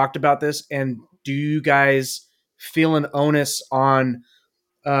Jim talked about this? And do you guys feel an onus on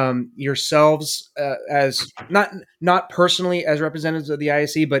yourselves as not personally as representatives of the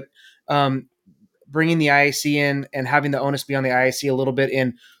IAC, but bringing the IAC in and having the onus be on the IAC a little bit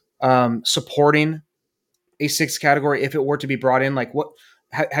in supporting a 6th category if it were to be brought in? Like, what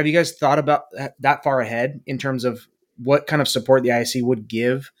have you guys thought about that far ahead in terms of what kind of support the IAC would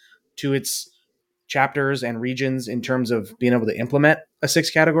give to its chapters and regions in terms of being able to implement a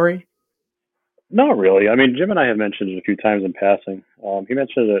 6th category? Not really. I mean, Jim and I have mentioned it a few times in passing. He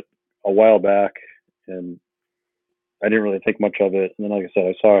mentioned it a while back, and I didn't really think much of it. And then, like I said,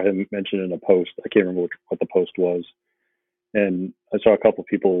 I saw him mention it in a post. I can't remember what the post was. And I saw a couple of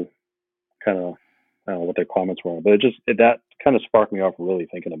people kind of, I don't know what their comments were, but that kind of sparked me off really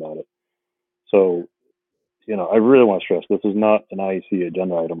thinking about it. So, I really want to stress this is not an IEC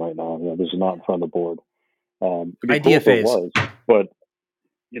agenda item right now. This is not in front of the board. Idea phase. But,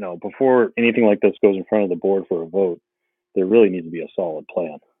 before anything like this goes in front of the board for a vote, there really needs to be a solid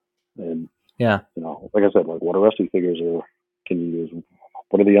plan. And, like I said, like, what RSI figures can you use?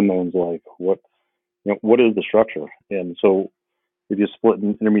 What are the unknowns like? What is the structure? And so, if you split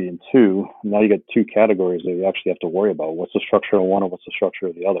in intermediate in two, now you get two categories that you actually have to worry about. What's the structure of one and what's the structure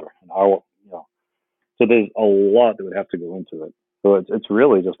of the other, and how, So there's a lot that would have to go into it. So it's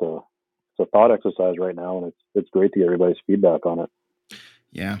really just a thought exercise right now, and it's great to get everybody's feedback on it.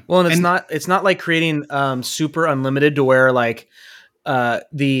 Yeah. Well, and it's not like creating super unlimited to where like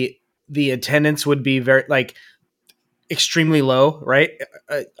the attendance would be very like extremely low, right?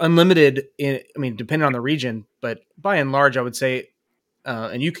 Unlimited depending on the region, but by and large, I would say,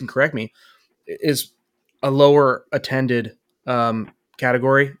 and you can correct me, is a lower attended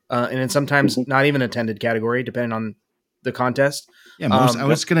category, and then sometimes not even attended category, depending on the contest. Yeah, I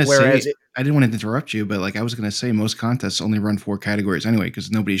was gonna say, I didn't want to interrupt you, but like I was gonna say, most contests only run 4 categories anyway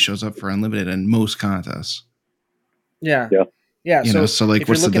because nobody shows up for unlimited in most contests. Yeah. So like,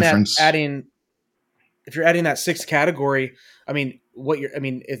 what's the difference? If you're adding that 6th category,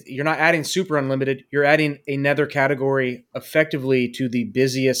 you're not adding super unlimited. You're adding another category effectively to the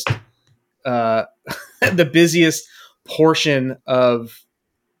busiest, the busiest portion of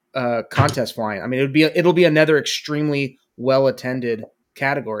contest flying. I mean, it'll be another extremely well attended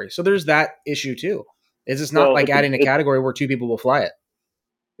category. So there's that issue too. It's not like adding a category where 2 people will fly it.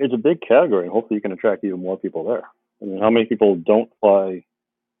 It's a big category, and hopefully you can attract even more people there. I mean, how many people don't fly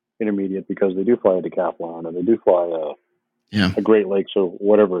intermediate because they do fly a decathlon or they do fly a Great Lakes or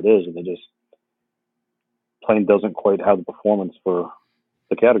whatever it is, and they just plane doesn't quite have the performance for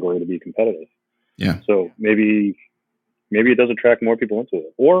the category to be competitive. Yeah. So maybe it does attract more people into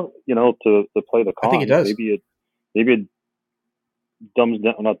it, or to play the con. I think it does. Maybe it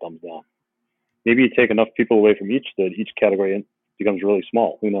not dumbs down. Maybe you take enough people away from each that each category becomes really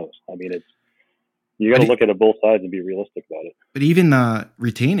small. Who knows? I mean, you got to look at it both sides and be realistic about it. But even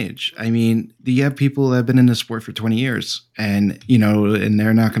retainage, I mean, you have people that have been in the sport for 20 years and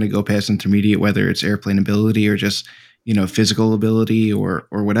they're not going to go past intermediate, whether it's airplane ability or just, physical ability or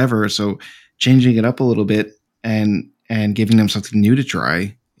whatever. So changing it up a little bit and giving them something new to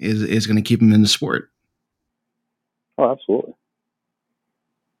try is going to keep them in the sport. Oh, absolutely.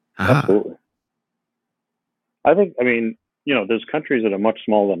 Aha. Absolutely. There's countries that are much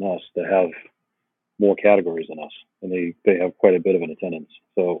smaller than us that have more categories than us, and they have quite a bit of an attendance.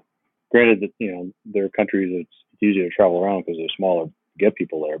 So granted that, there are countries it's easier to travel around because they're smaller to get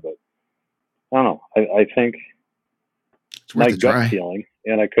people there, but I don't know. I think my gut feeling,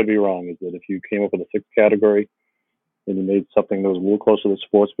 and I could be wrong, is that if you came up with a 6th category and you made something that was a little closer to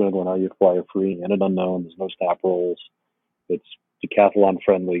sportsman, where now you fly a free and an unknown, there's no snap rolls, it's decathlon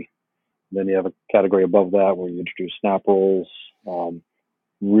friendly. Then you have a category above that where you introduce snap rolls,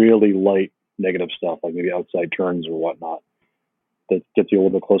 really light negative stuff like maybe outside turns or whatnot that gets you a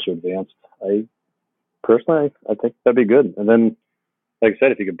little bit closer advanced. I think that'd be good. And then, like I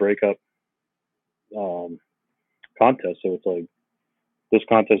said, if you could break up contests, so it's like this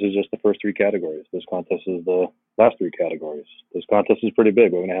contest is just the first 3 categories. This contest is the last 3 categories. This contest is pretty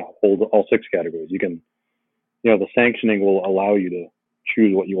big. We're going to hold all 6 categories. You can, the sanctioning will allow you to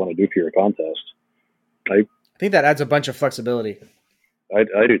choose what you want to do for your contest. I think that adds a bunch of flexibility. I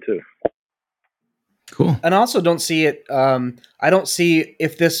do too. Cool. And I also don't see it. I don't see,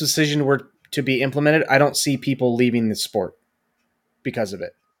 if this decision were to be implemented, I don't see people leaving the sport because of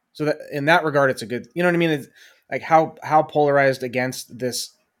it. So that in that regard, it's a good, you know what I mean? It's like how polarized against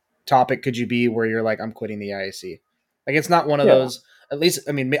this topic could you be where you're like, I'm quitting the IAC? Like, it's not one of those, at least,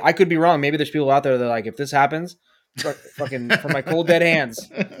 I mean, I could be wrong. Maybe there's people out there that are like, if this happens, fucking for my cold dead hands,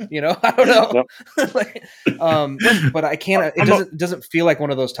 I don't know. Yep. But I can't, it doesn't feel like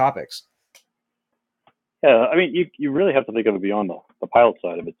one of those topics. Yeah, I mean, you really have to think of it beyond the pilot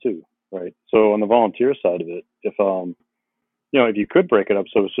side of it too, right? So on the volunteer side of it, if you could break it up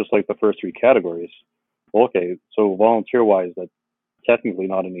so it's just like the first 3 categories, well, okay, so volunteer-wise, that's technically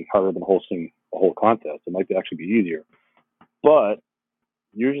not any harder than hosting a whole contest. It might actually be easier, but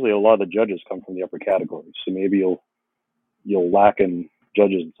usually a lot of the judges come from the upper categories, so maybe you'll lack in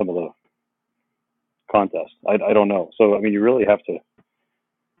judges in some of the contests. I don't know. So I mean, you really have to.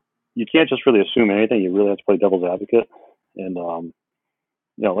 You can't just really assume anything. You really have to play devil's advocate. And,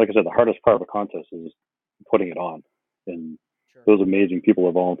 like I said, the hardest part of a contest is putting it on. And those amazing people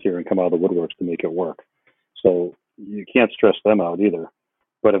are volunteering, come out of the woodworks to make it work. So you can't stress them out either.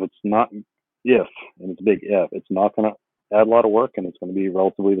 But if it's not, and it's a big if, it's not going to add a lot of work and it's going to be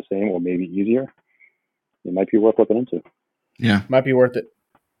relatively the same or maybe easier, it might be worth looking into. Yeah. Might be worth it.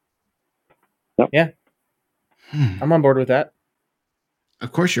 Yep. Yeah. I'm on board with that.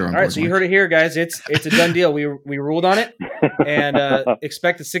 Of course you're on board. All right, so you heard it here, guys. It's a done deal. We ruled on it, and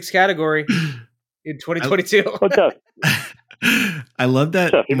expect the 6th category in 2022. I love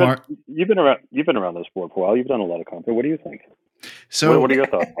that. Jeff, you've been around this sport for a while. You've done a lot of content. What do you think? So what are your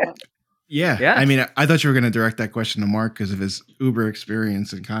thoughts on it? yeah, I mean, I thought you were going to direct that question to Mark because of his Uber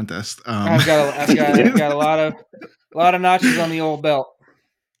experience in contest. I've got a lot of notches on the old belt.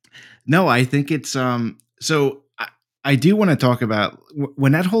 No, I think it's so I do want to talk about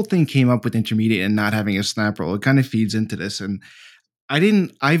when that whole thing came up with intermediate and not having a snap roll. It kind of feeds into this, and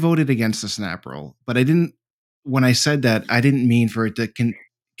I voted against the snap roll, but I didn't. When I said that, I didn't mean for it to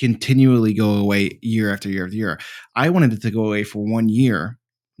continually go away year after year after year. I wanted it to go away for 1 year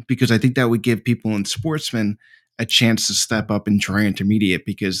because I think that would give people in sportsmen a chance to step up and try intermediate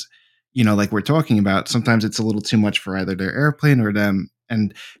because, like we're talking about, sometimes it's a little too much for either their airplane or them.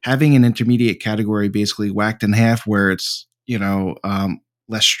 And having an intermediate category basically whacked in half where it's, less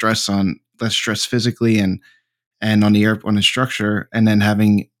stress physically and on the structure, and then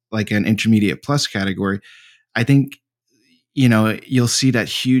having like an intermediate plus category, I think, you'll see that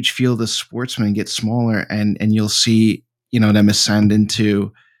huge field of sportsmen get smaller and you'll see, them ascend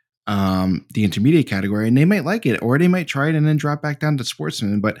into the intermediate category, and they might like it or they might try it and then drop back down to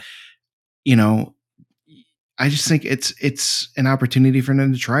sportsmen. But, I just think it's an opportunity for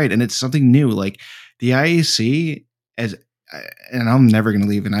them to try it. And it's something new. Like the IAC and I'm never going to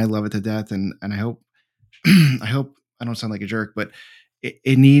leave, and I love it to death. And I hope, I hope I don't sound like a jerk, but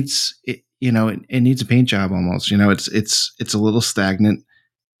it needs it needs a paint job almost. It's a little stagnant.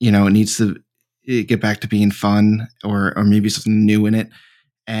 It needs to get back to being fun or maybe something new in it.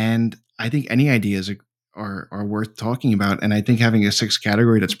 And I think any ideas are worth talking about. And I think having a sixth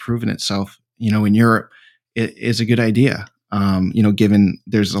category that's proven itself, in Europe, is a good idea. Given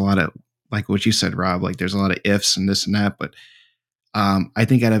there's a lot of, like what you said, Rob, like there's a lot of ifs and this and that, but I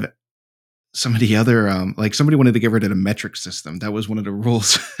think out of some of the other, like somebody wanted to get rid of the metric system. That was one of the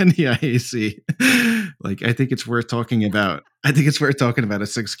rules in the IAC. Like, I think it's worth talking about. I think it's worth talking about a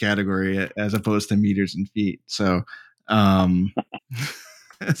sixth category as opposed to meters and feet. So, so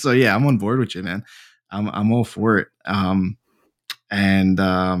yeah, I'm on board with you, man. I'm all for it.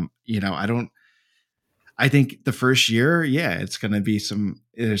 I think the first year, yeah, there's going to be some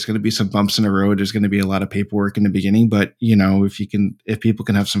bumps in the road. There's going to be a lot of paperwork in the beginning, but if people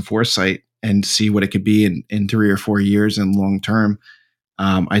can have some foresight and see what it could be in 3 or 4 years and long term,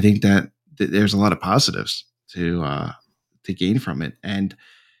 I think that there's a lot of positives to gain from it. And,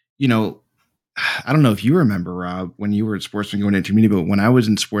 I don't know if you remember, Rob, when you were at Sportsman going intermediate, but when I was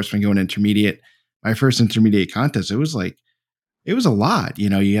in Sportsman going intermediate, my first intermediate contest, it was a lot. You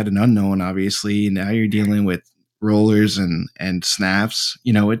had an unknown, obviously. Now you're dealing with rollers and snaps.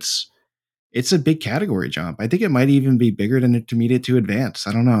 It's a big category jump. I think it might even be bigger than intermediate to advanced.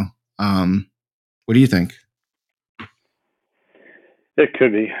 I don't know. What do you think? It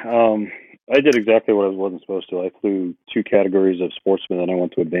could be. I did exactly what I wasn't supposed to. I flew 2 categories of sportsman, and I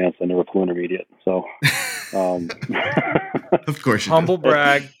went to advanced. I never flew intermediate. So, of course, you humble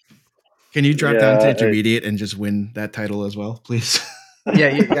brag. Can you drop down to intermediate and just win that title as well, please?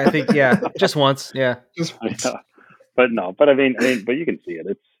 I think just once, just once. But no, but I mean, but you can see it.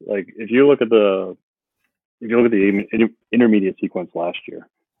 It's like if you look at the intermediate sequence last year,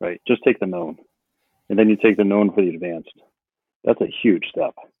 right? Just take the known, and then you take the known for the advanced. That's a huge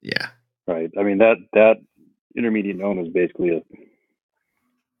step. Yeah. Right. I mean that intermediate known was basically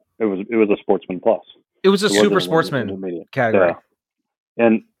it was a sportsman plus. It was a super sportsman category. Yeah.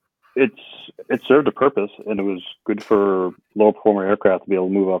 And it served a purpose, and it was good for low performer aircraft to be able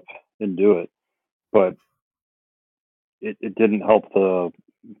to move up and do it. But it didn't help the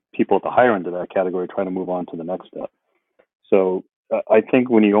people at the higher end of that category trying to move on to the next step. So I think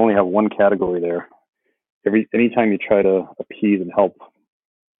when you only have one category there, anytime you try to appease and help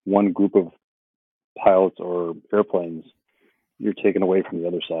one group of pilots or airplanes, you're taken away from the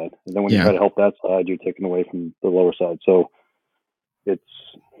other side. And then when you try to help that side, you're taken away from the lower side. So it's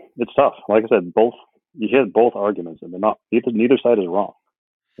tough. Like I said, you hit both arguments, and they're not neither side is wrong.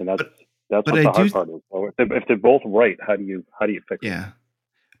 And that's what the hard part is. So if they're both right, how do you fix it? Yeah.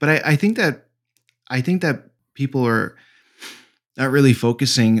 But I think that people are not really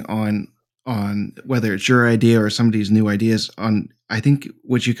focusing on whether it's your idea or somebody's new ideas. I think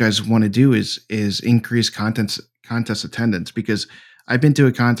what you guys want to do is increase contest attendance, because I've been to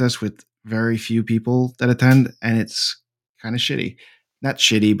a contest with very few people that attend, and it's kind of shitty. Not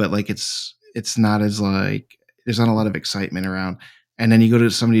shitty, but like it's not as like there's not a lot of excitement around. And then you go to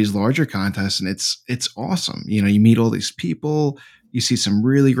some of these larger contests, and it's awesome. You meet all these people, you see some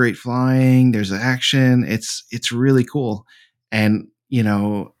really great flying. There's action. It's really cool. And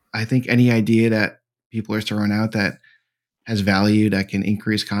I think any idea that people are throwing out that has value that can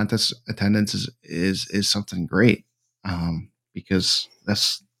increase contest attendance is something great, because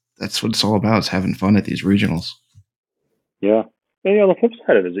that's what it's all about, is having fun at these regionals. Yeah. And the flip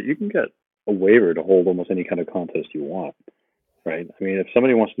side of it is that you can get a waiver to hold almost any kind of contest you want, right? I mean, if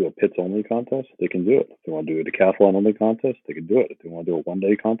somebody wants to do a pits only contest, they can do it. If they want to do a decathlon only contest, they can do it. If they want to do a 1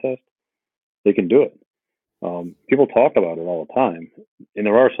 day contest, they can do it. People talk about it all the time, and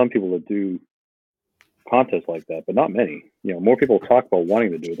there are some people that do contests like that, but not many. More people talk about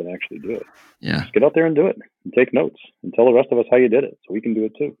wanting to do it than actually do it. Yeah. Just get out there and do it, and take notes, and tell the rest of us how you did it, so we can do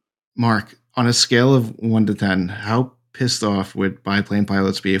it too. Mark, on a scale of 1 to 10, how pissed off would biplane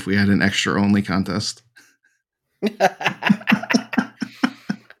pilots be if we had an extra only contest?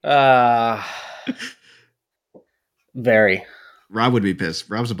 Very. Rob would be pissed.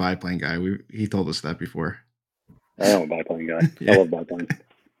 Rob's a biplane guy. He told us that before. I am a biplane guy. Yeah. I love biplane.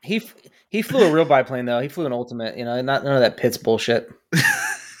 He flew a real biplane though. He flew an ultimate. None of that pits bullshit.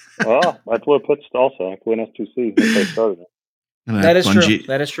 Well, I flew a pits also. I flew an S2C. That's how I started it. That is true.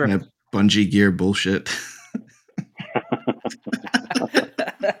 That is true. That bungee gear bullshit.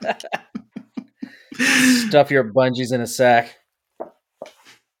 Stuff your bungees in a sack.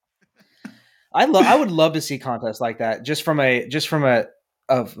 I would love to see contests like that, just from a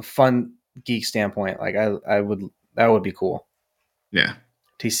fun geek standpoint. Like that would be cool. Yeah.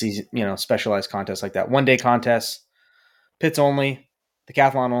 To see specialized contests like that, 1 day contests, pits only,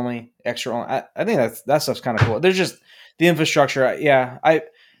 decathlon only, extra only. I think that stuff's kind of cool. There's just the infrastructure. Yeah, I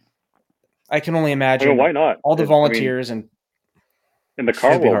can only imagine. I mean, why not? All the volunteers and in the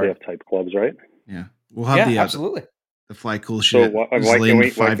car world, they have type clubs, right? Yeah, we'll have absolutely. The Fly Cool Shit why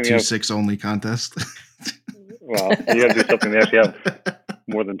can 526 only contest. Well, you got to do something they actually have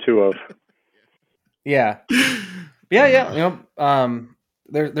more than 2 of. Yeah.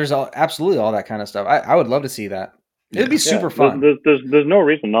 There's absolutely all that kind of stuff. I would love to see that. It'd be super fun. There's no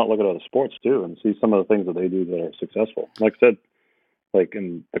reason to not look at other sports too and see some of the things that they do that are successful. Like I said, like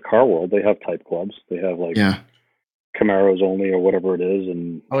in the car world, they have type clubs. They have Camaros only or whatever it is,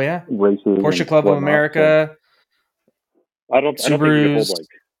 and races. Porsche Club of America. I don't think you could hold like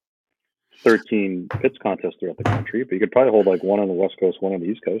 13 pits contests throughout the country, but you could probably hold like one on the West Coast, one on the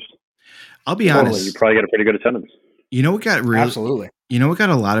East Coast. I'll be honest. You probably get a pretty good attendance. You know what got absolutely. You know what got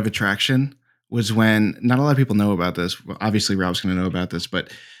a lot of attraction was when not a lot of people know about this. Well, obviously, Rob's going to know about this, but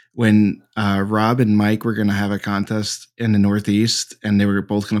when Rob and Mike were going to have a contest in the Northeast, and they were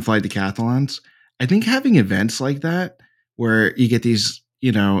both going to fly decathlons. I think having events like that where you get these,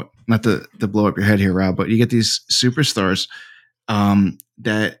 not to blow up your head here, Rob, but you get these superstars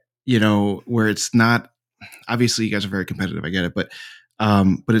that where it's not. Obviously, you guys are very competitive. I get it, but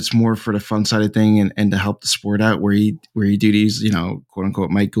it's more for the fun side of thing and to help the sport out where you do these, quote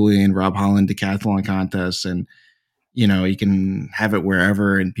unquote, Mike Cooley and Rob Holland decathlon contests, and, you can have it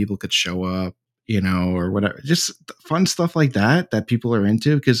wherever and people could show up, or whatever, just fun stuff like that people are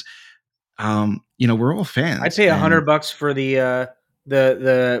into because, we're all fans. I'd pay $100 for the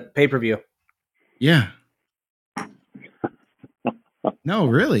pay-per-view. Yeah. No,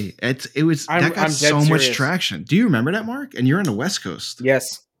 really. That got so much traction. Do you remember that, Mark? And you're on the West Coast.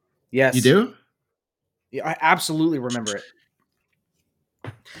 Yes. You do? Yeah, I absolutely remember it.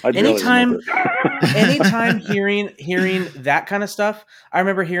 Anytime hearing that kind of stuff, I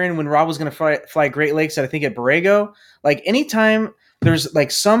remember hearing when Rob was going to fly Great Lakes at Borrego. Like anytime there's like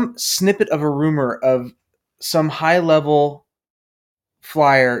some snippet of a rumor of some high level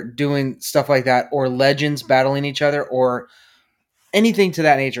flyer doing stuff like that, or legends battling each other, or anything to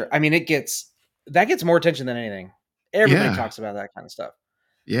that nature. I mean, that gets more attention than anything. Everybody talks about that kind of stuff.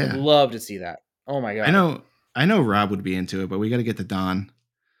 Yeah, I'd love to see that. Oh my god! I know Rob would be into it, but we got to get to Don,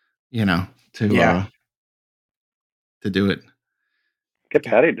 to do it. Get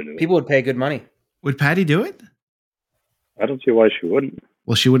Patty to do it. People would pay good money. Would Patty do it? I don't see why she wouldn't.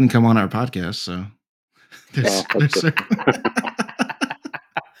 Well, she wouldn't come on our podcast, so.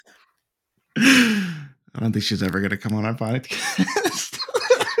 I don't think she's ever going to come on our podcast.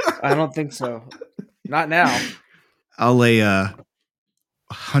 I don't think so. Not now. I'll lay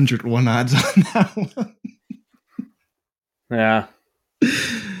 101 odds on that one. Yeah.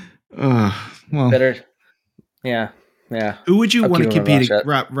 Well, better. Yeah. Who would you want to compete?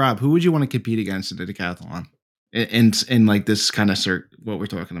 Rob, who would you want to compete against in the decathlon? In like this kind of what we're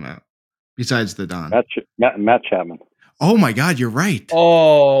talking about, besides the Don? Matt Chapman. Oh my God, you're right.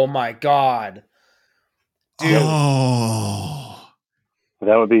 Oh my God. Dude. Oh,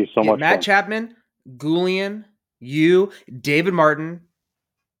 that would be so much Matt fun. Chapman, Goulian, you, David Martin.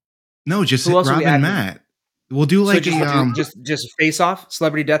 No, just Rob and Matt. We'll do like just face off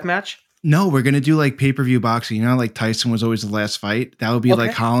celebrity death match. No, we're gonna do like pay-per-view boxing. Like Tyson was always the last fight. That would be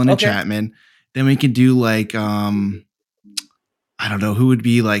like Holland and Chapman. Then we can do like I don't know who would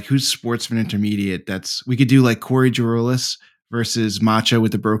be like who's sportsman intermediate. We could do like Corey Giroulas versus Macho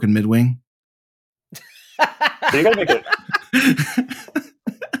with the broken midwing. So you gotta make it.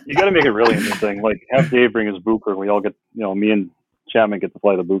 You gotta make it really interesting. Like have Dave bring his Bucher, and we all get, me and Chapman get to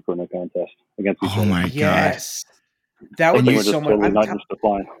fly the Bucher in a contest against each other. Oh my Yes. That would And be we're just so much. totally not used to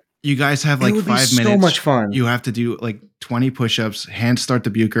flying. You guys have like It would be 5 so minutes. much fun. You have to do like 20 push-ups, hand start the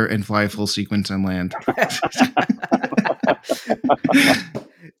Bucher, and fly a full sequence and land.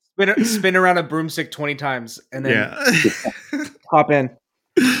 Spin around a broomstick 20 times and then Yeah. hop in.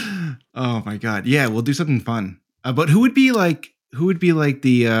 Oh my god. Yeah, we'll do something fun. But who would be like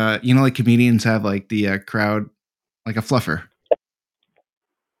the like comedians have like the crowd like a fluffer.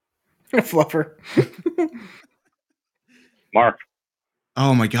 Fluffer. Mark.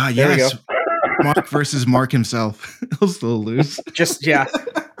 Oh my god, There we yes. go. Mark versus Mark himself. He'll still lose. Just that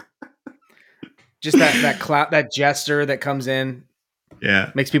that jester that comes in,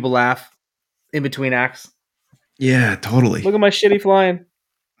 Yeah. makes people laugh in between acts. Yeah, totally. Look at my shitty flying.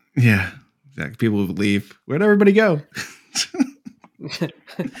 Yeah. Exactly. People would leave. Where'd everybody go?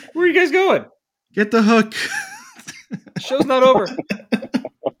 Where are you guys going? Get the hook. Show's not over.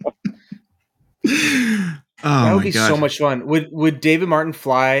 Oh That would my be god. so much fun. Would David Martin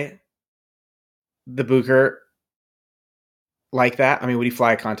fly the Bucher like that? I mean, would he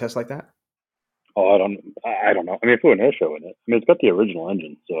fly a contest like that? Oh, I don't know. I mean, if we an air show in it, I mean, it's got the original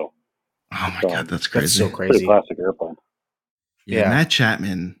engine, so Oh my god, that's crazy. That's so pretty crazy. classic airplane. Yeah, Yeah. Matt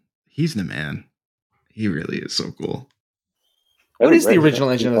Chapman, he's the man. He really is so cool. What is the Great. original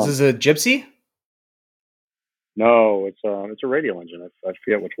engine? Is this a Gypsy? No, it's a radial engine. I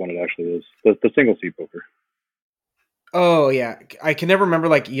forget which one it actually is. The single seat Bucher. Oh yeah, I can never remember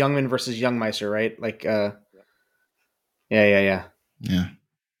like Youngman versus Youngmeister, right? Like, yeah. Yeah.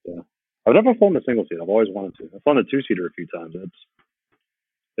 I've never flown the single seat. I've always wanted to. I've flown the 2-seater a few times.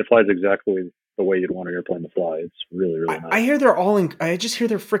 It flies exactly the way you'd want an airplane to fly. It's really, really nice. I hear they're I just hear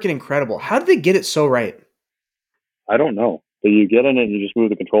they're freaking incredible. How did they get it so right? I don't know. But you get in it and you just move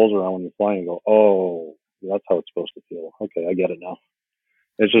the controls around when you're flying and go, oh, that's how it's supposed to feel. Okay, I get it now.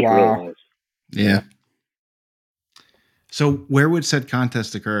 It's just Wow. really nice. Yeah. So where would said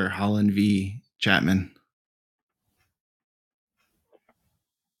contest occur? Holland v. Chapman?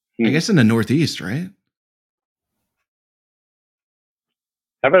 I guess in the Northeast, right?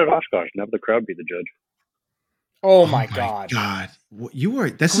 Have it at Oshkosh and have the crowd be the judge. Oh my god! God. You are.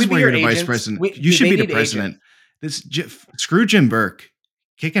 This Can is we why be you're your the vice agents? president. You should they be the need president. Screw Jim Burke.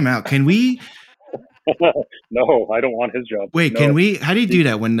 Kick him out. Can we? No, I don't want his job. Wait, No. can we? How do you do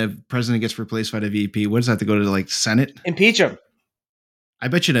that when the president gets replaced by the VP? What does that have to go to like Senate? Impeach him. I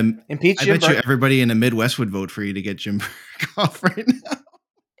bet you Impeach I Jim bet you Burke. everybody in the Midwest would vote for you to get Jim Burke off right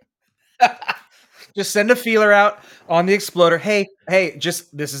now. Just send a feeler out on the Exploder. Hey,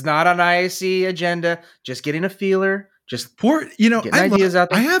 just this is not on IAC agenda. Just getting a feeler. Just Poor, Getting ideas out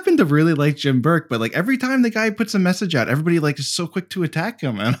there. I happen to really like Jim Burke, but like every time the guy puts a message out, everybody like is so quick to attack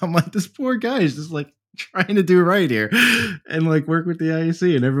him, and I'm like, this poor guy is just like trying to do right here and like work with the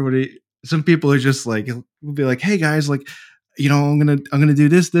IAC, and everybody. Some people are just like, will be like, hey guys, like, I'm gonna do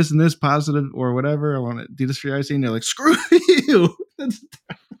this, and this positive or whatever. I want to do this for the IAC, and they're like, screw you. That's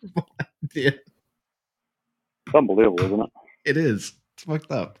a terrible idea. It's unbelievable, isn't it? It is. It's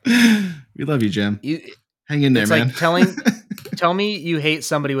fucked up. We love you, Jim. Hang in there, it's man. like tell me you hate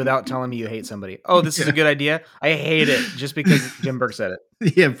somebody without telling me you hate somebody. Oh, this is a good idea. I hate it just because Jim Burke said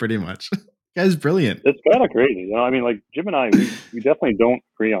it. Yeah, pretty much. Guy's brilliant. It's kind of crazy. I mean, like Jim and I, we definitely don't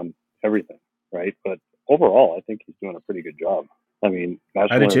agree on everything, right? But overall, I think he's doing a pretty good job. I mean, I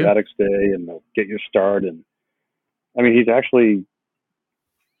do National too. Aerobatics Day and the Get Your Start, and I mean, he's actually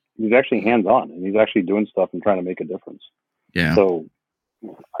hands on, and he's actually doing stuff and trying to make a difference. Yeah. So,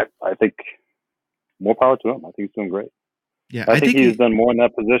 I think more power to him. I think he's doing great. Yeah. I think he's done more in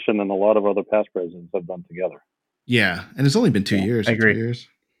that position than a lot of other past presidents have done together. Yeah. And it's only been 2 years. I agree. 2 years.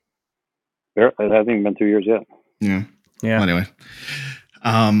 It hasn't even been 2 years yet. Yeah. Yeah. Well,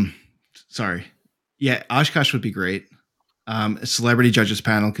 anyway. Sorry. Yeah, Oshkosh would be great. A celebrity judges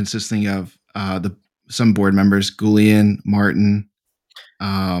panel consisting of some board members, Goulian, Martin,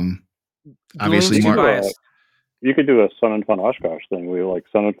 obviously Goulian's too Martin. biased. You could do a Sun and Fun Oshkosh thing where like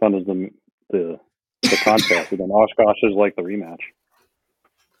Sun and Fun is the contest, and then Oshkosh is like the rematch.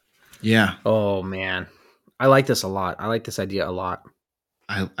 Yeah. Oh man, I like this a lot. I like this idea a lot.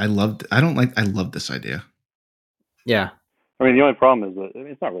 I love this idea. Yeah. I mean, the only problem is that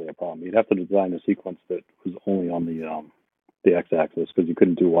it's not really a problem. You'd have to design a sequence that was only on the x-axis because you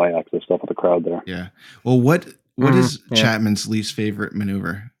couldn't do y-axis stuff with the crowd there. Yeah. Well, what is yeah. Chapman's least favorite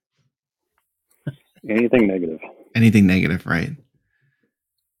maneuver? Anything negative. Anything negative, right?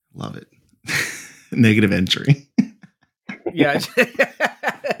 Love it. Negative entry. Yeah.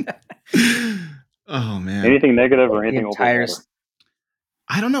 Oh man. Anything negative or The anything entire. over water.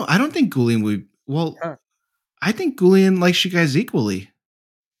 I don't know. I don't think Goulian would. Well, Huh. I think Goulian likes you guys equally.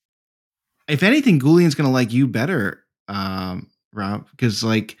 If anything, Goulian's gonna like you better, Rob, because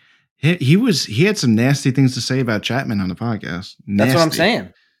like he had some nasty things to say about Chapman on the podcast. That's what I'm Nasty.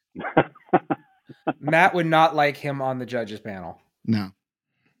 saying. Matt would not like him on the judges panel. No.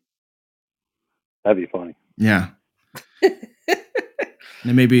 That'd be funny. Yeah.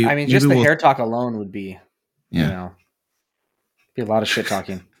 And maybe I mean, just the hair talk alone would be, Yeah. Be a lot of shit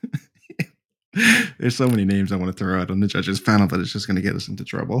talking. There's so many names I want to throw out on the judges panel, but it's just going to get us into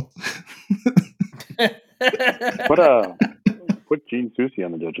trouble. Put Gene Susi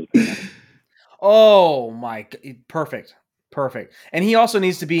on the judges panel. Oh my! Perfect. And he also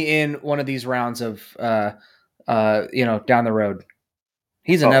needs to be in one of these rounds of, down the road.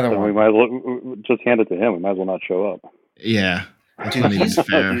 He's another So one. we might as well just hand it to him. We might as well not show up. Yeah. That's Dude, not even he's-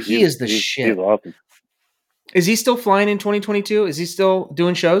 fair. He is the shit. He's awesome. Is he still flying in 2022? Is he still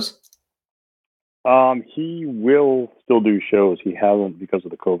doing shows? He will still do shows. He hasn't because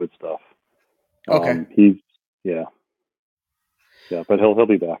of the COVID stuff. Okay. But he'll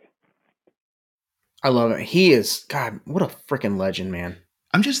be back. I love it. He is, God, what a freaking legend, man.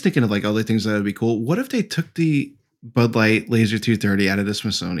 I'm just thinking of like other things that would be cool. What if they took the Bud Light Laser 230 out of the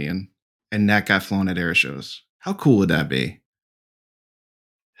Smithsonian and that got flown at air shows? How cool would that be?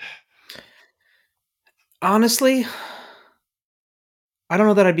 Honestly, I don't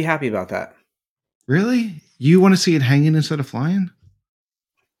know that I'd be happy about that. Really? You want to see it hanging instead of flying?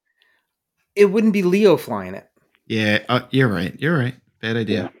 It wouldn't be Leo flying it. Yeah, you're right. Bad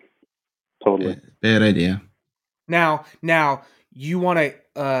idea. Totally. Bad idea. Now, you want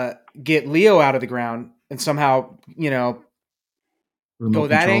to get Leo out of the ground and somehow, Remote Go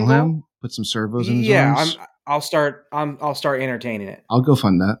that control angle? him, put some servos in his yeah, arms. I'll start entertaining it. I'll go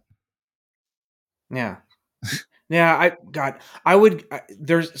fund that. Yeah. Yeah, I would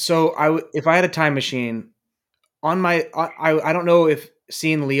if I had a time machine on my I don't know if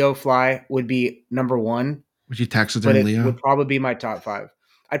seeing Leo fly would be number 1, Would you tax it but it Leo? would probably be my top 5.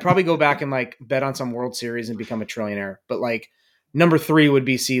 I'd probably go back and like bet on some World Series and become a trillionaire, but like number 3 would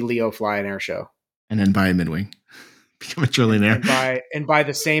be see Leo fly an air show And then buy a midwing. Become a trillionaire. and buy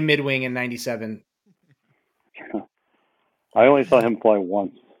the same midwing in 97. I only saw him fly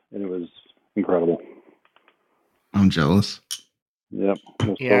once, and it was incredible. I'm jealous. Yep.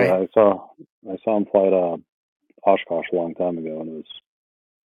 Yeah. I saw him fly at Oshkosh a long time ago, and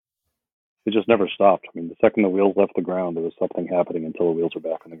it just never stopped. I mean, the second the wheels left the ground, there was something happening until the wheels were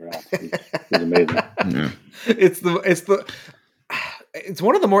back on the ground. It was amazing. Yeah. It's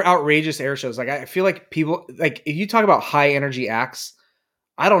one of the more outrageous air shows. Like I feel like people like if you talk about high energy acts,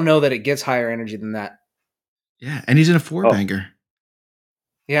 I don't know that it gets higher energy than that. Yeah. And he's in a 4-banger.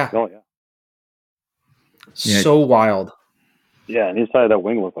 Yeah. Oh yeah. Yeah. So wild. Yeah, and inside that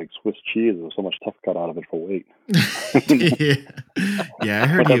wing looked like Swiss cheese. There was so much stuff cut out of it for weight. Yeah, I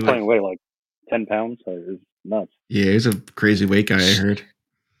heard That he plane weighed like 10 pounds. So it was nuts. Yeah, he's a crazy weight guy, I heard.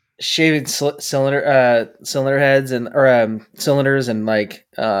 Shaving cylinder heads and cylinders and like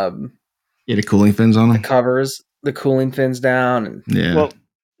He had the cooling fins on the him. covers, the cooling fins down, and Yeah. Well,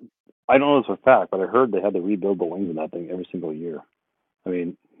 I don't know this for a fact, but I heard they had to rebuild the wings in that thing every single year. I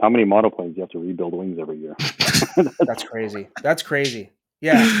mean, how many monoplanes do you have to rebuild wings every year? that's crazy.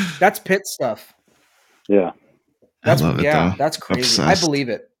 Yeah, that's pit stuff. Yeah. That's I love it, though. that's crazy. Obsessed. I believe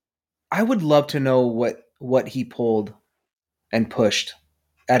it. I would love to know what he pulled and pushed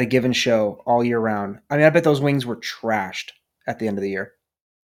at a given show all year round. I mean, I bet those wings were trashed at the end of the year.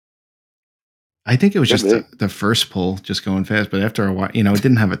 I think it was Could just be. the first pull just going fast, but after a while, it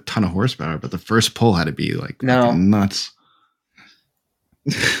didn't have a ton of horsepower, but the first pull had to be like No. fucking nuts.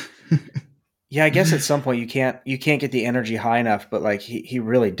 Yeah, I guess at some point you can't get the energy high enough, but like he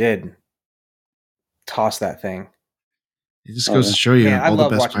really did toss that thing. It just goes to show you Man, I all the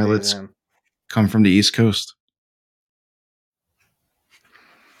love best watching videos pilots of him. come from the East Coast.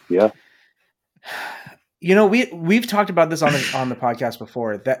 Yeah. We've talked about this on the podcast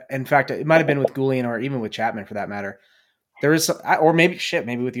before. That in fact, it might have been with Goulian or even with Chapman for that matter. There is, or maybe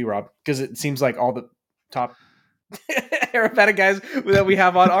with you, Rob, because it seems like all the top aerobatic guys that we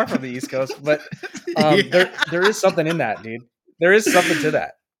have on are from the East Coast. But there is something in that, dude. There is something to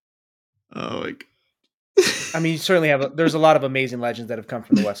that. Oh my god! I mean, you certainly have. There's a lot of amazing legends that have come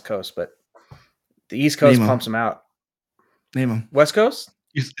from the West Coast, but the East Coast Name 'em. pumps them out. Name them. West Coast,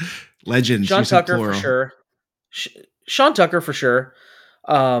 Legends. Sean You said Tucker plural. for sure. Sean Tucker for sure.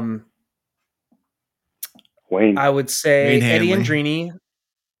 Wayne. I would say Wayne Eddie Handley. Andrini.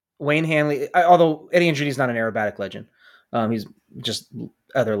 Wayne Hanley, although Eddie Andretti's not an aerobatic legend, he's just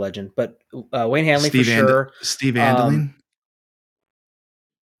other legend. But Wayne Hanley for sure. Steve Andelin,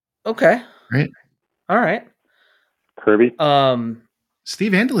 okay, right? All right. Kirby.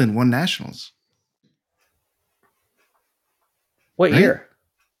 Steve Andelin won nationals. What Right? year?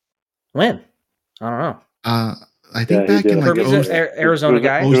 When? I don't know. I think back in like Kirby's an Arizona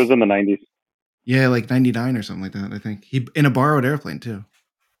guy. It was in the 90s. Yeah, like 99 or something like that. I think he in a borrowed airplane too.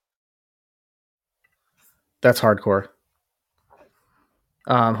 That's hardcore.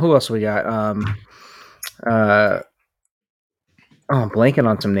 Who else we got? I'm blanking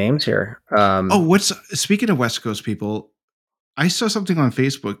on some names here. Speaking of West Coast people, I saw something on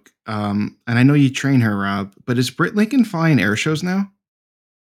Facebook, and I know you train her, Rob, but is Britt Lincoln flying air shows now?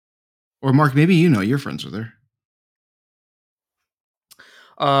 Or Mark, maybe you're friends with her.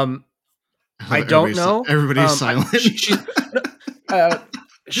 I don't know. Everybody's silent. I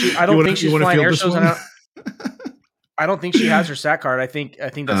don't think she's flying air shows. I don't think she has her SAT card. I think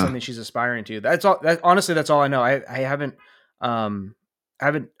that's something she's aspiring to. That's all. Honestly, that's all I know. I haven't.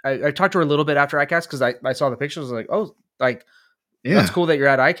 I talked to her a little bit after ICAST because I saw the pictures. I was like, oh, like that's cool that you're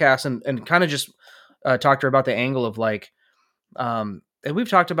at ICAST, and kind of just talked to her about the angle of like, and we've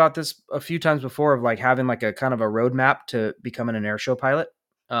talked about this a few times before of like having like a kind of a roadmap to becoming an air show pilot.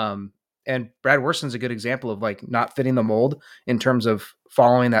 And Brad Worson's a good example of like not fitting the mold in terms of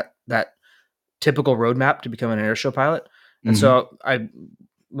following that typical roadmap to become an air show pilot. And so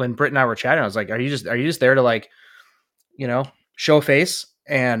when Britt and I were chatting, I was like, are you just there to like, show a face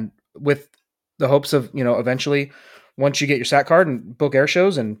and with the hopes of, eventually once you get your SAT card and book air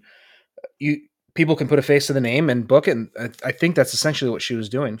shows and people can put a face to the name and book it. And I think that's essentially what she was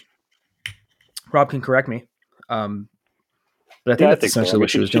doing. Rob can correct me. But I think that's essentially what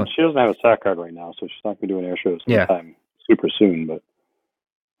she was doing. She doesn't have a SAT card right now, so she's not going to be doing air shows anytime super soon. But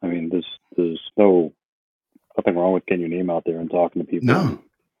I mean, there's nothing wrong with getting your name out there and talking to people. No.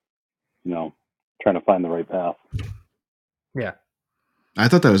 And, trying to find the right path. Yeah. I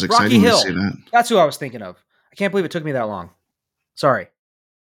thought that was exciting Rocky Hill. to see that. That's who I was thinking of. I can't believe it took me that long. Sorry.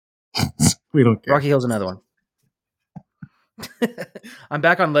 We don't care. Rocky Hill's another one. I'm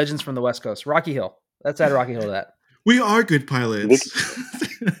back on Legends from the West Coast. Rocky Hill. Let's add Rocky Hill to that. We are good pilots.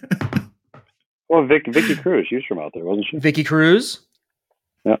 Well, Vicky Cruz, she was from out there, wasn't she? Vicky Cruz?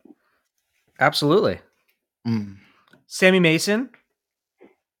 Yep. Absolutely. Sammy Mason?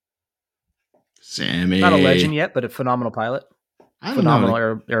 Sammy. Not a legend yet, but a phenomenal pilot. Phenomenal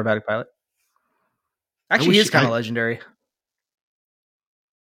aerobatic pilot. Actually, he is kind of legendary.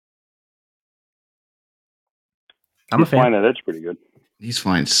 I'm a fan. He's flying that edge pretty good. He's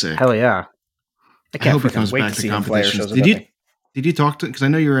flying sick. Hell yeah. I hope he comes back to competitions. Did you talk to, because I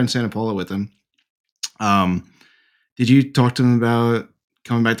know you were in Santa Paula with him. Did you talk to him about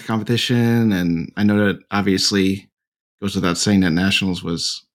coming back to competition? And I know that obviously goes without saying that Nationals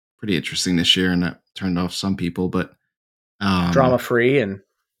was pretty interesting this year and that turned off some people, but drama free and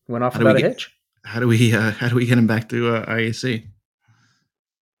went off without a hitch. How do we get him back to IAC?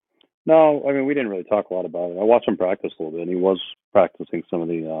 No, I mean, we didn't really talk a lot about it. I watched him practice a little bit, and he was practicing some of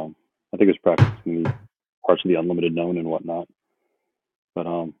the, I think he was practicing the parts of the unlimited known and whatnot. But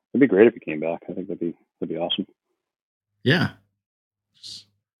it'd be great if he came back. I think that'd be awesome. Yeah.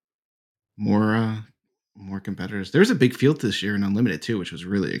 More competitors. There's a big field this year in unlimited too, which was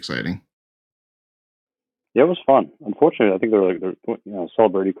really exciting. Yeah, it was fun. Unfortunately, I think they're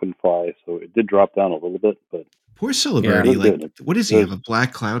Celebrity couldn't fly, so it did drop down a little bit. But poor Celebrity. What does he have? A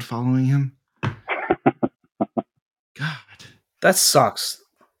black cloud following him? God, that sucks.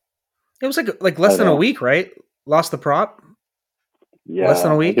 It was like less than a week, right? Lost the prop. Yeah, less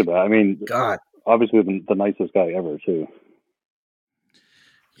than a week. I mean, God, obviously the nicest guy ever too.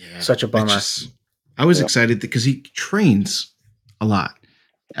 Yeah, such a bummer. I was excited because he trains a lot,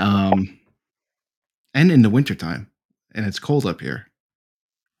 and in the wintertime, and it's cold up here.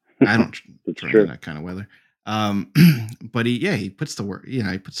 I don't train in that kind of weather. But he puts the work. He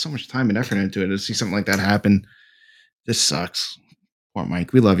puts so much time and effort into it. To see something like that happen, this sucks. Poor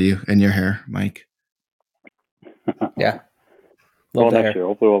Mike. We love you and your hair, Mike. Yeah. Well, next year,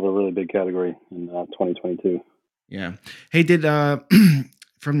 hopefully we'll have a really big category in 2022. Yeah. Hey, did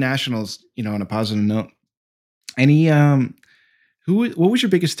from Nationals, on a positive note, any what was your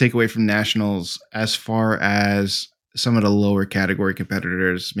biggest takeaway from Nationals as far as some of the lower category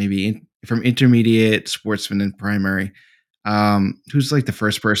competitors, maybe from intermediate, sportsman, and primary? Who's like the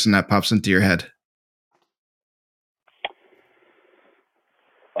first person that pops into your head?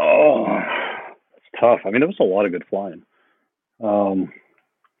 Oh, it's tough. I mean, there was a lot of good flying.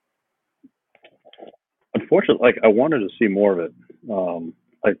 Unfortunately, I wanted to see more of it.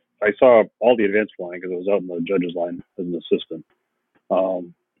 I saw all the advanced flying because I was out in the judges line as an assistant.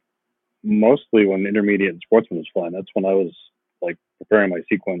 Mostly when intermediate and sportsman was flying, that's when I was like preparing my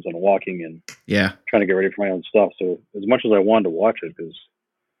sequence and walking and trying to get ready for my own stuff. So as much as I wanted to watch it, because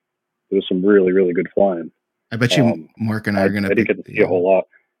there was some really, really good flying. I bet you Mark and I are going to. I didn't get to see a whole lot.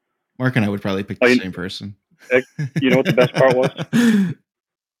 Mark and I would probably pick the same person. You know what the best part was?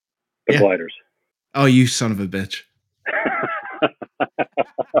 The gliders. Oh, you son of a bitch.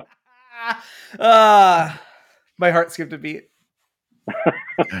 My heart skipped a beat.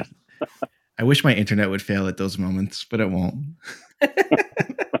 God. I wish my internet would fail at those moments, but it won't.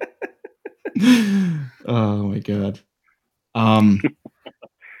 Oh my God. I'll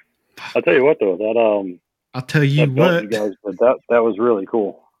tell you what though, I'll tell you what. You guys did, that was really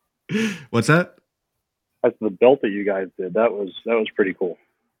cool. What's that? That's the belt that you guys did. That was pretty cool.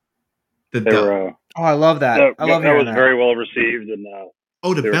 I love that. I love that. Was very well received, and the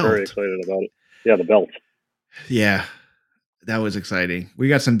they belt. were very excited about it. Yeah, the belt. Yeah, that was exciting. We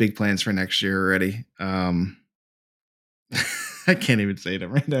got some big plans for next year already. I can't even say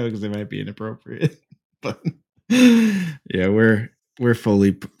them right now because they might be inappropriate. But yeah, we're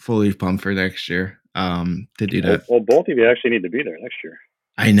fully pumped for next year. To do that. Well, both of you actually need to be there next year.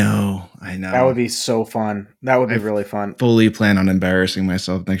 I know. That would be so fun. That would be really fun. Fully plan on embarrassing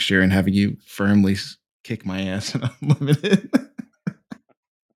myself next year and having you firmly kick my ass and Unlimited.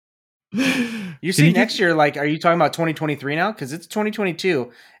 You see, next year, like, are you talking about 2023 now? Because it's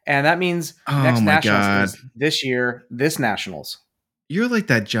 2022, and that means next Nationals is this year, this Nationals. You're like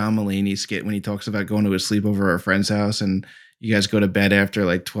that John Mulaney skit when he talks about going to a sleepover at a friend's house and you guys go to bed after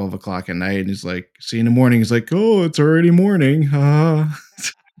like 12 o'clock at night and he's like, see you in the morning. He's like, oh, it's already morning. You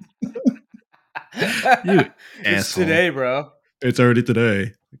It's today, bro. It's already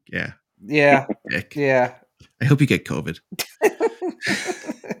today. Yeah. Yeah. Yeah. I hope you get COVID.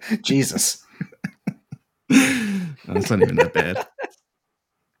 Jesus. That's not even that bad.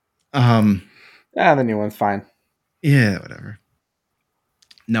 The new one's fine. Yeah, whatever.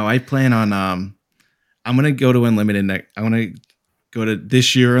 No, I plan on I'm gonna go to Unlimited I want to go to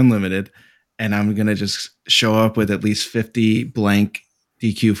this year Unlimited, and I'm gonna just show up with at least 50 blank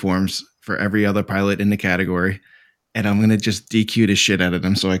DQ forms for every other pilot in the category, and I'm gonna just DQ the shit out of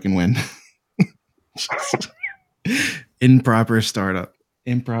them so I can win. Improper startup,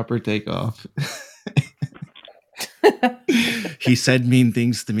 improper takeoff. He said mean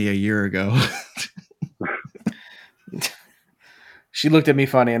things to me a year ago. She looked at me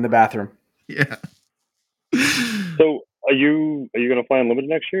funny in the bathroom. Yeah. So are you going to fly Unlimited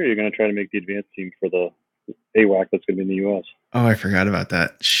next year, or are you going to try to make the advanced team for the AWAC that's going to be in the U.S.? Oh, I forgot about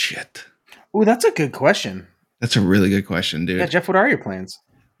that. Shit. Oh, that's a good question. That's a really good question, dude. Yeah, Jeff, what are your plans?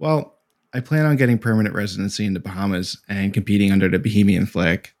 Well, I plan on getting permanent residency in the Bahamas and competing under the Bahamian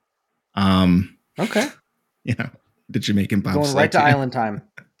flag. Okay. You know, the Jamaican bobsled. Going right to island time.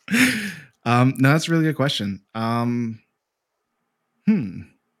 No, that's a really good question.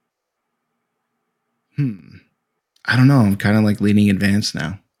 I don't know. I'm kind of like leaning advanced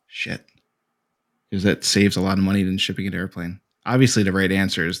now. Shit. Because that saves a lot of money than shipping an airplane. Obviously, the right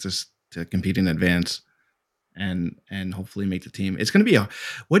answer is just to compete in advance and hopefully make the team. It's going to be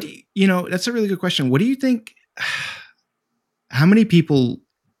that's a really good question. What do you think? How many people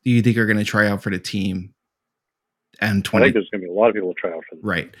do you think are going to try out for the team? And I think there's going to be a lot of people try out for them.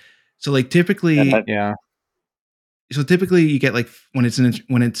 Right. So like typically, yeah. So typically you get like when it's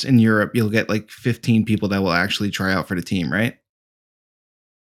in Europe, you'll get like 15 people that will actually try out for the team, right?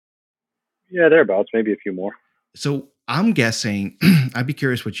 Yeah, thereabouts, maybe a few more. So I'm guessing, I'd be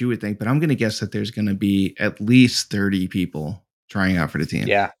curious what you would think, but I'm going to guess that there's going to be at least 30 people trying out for the team.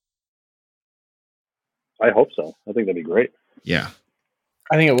 Yeah. I hope so. I think that'd be great. Yeah.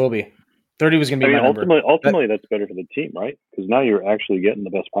 I think it will be. 30 was going to be my number. Ultimately, that's better for the team, right? Because now you're actually getting the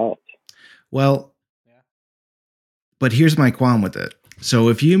best pilots. Well, but here's my qualm with it. So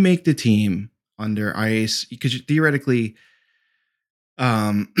if you make the team under IAC, because theoretically,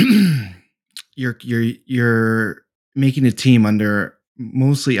 you're making a team under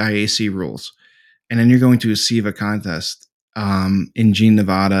mostly IAC rules, and then you're going to a SEVA contest in Jean,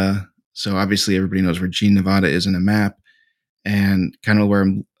 Nevada. So obviously everybody knows where Jean, Nevada is in a map, and kind of where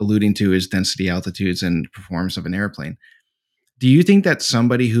I'm alluding to is density, altitudes, and performance of an airplane. Do you think that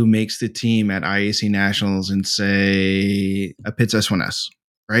somebody who makes the team at IAC Nationals and say a Pitts S1S,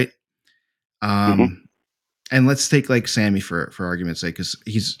 right? And let's take like Sammy for argument's sake, because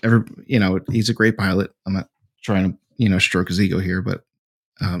he's a great pilot. I'm not trying to stroke his ego here, but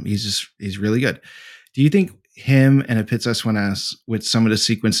he's really good. Do you think him and a Pitts S1S with some of the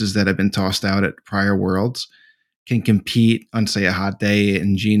sequences that have been tossed out at prior worlds can compete on, say, a hot day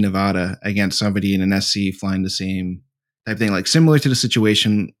in G Nevada against somebody in an SC flying the same type thing, like similar to the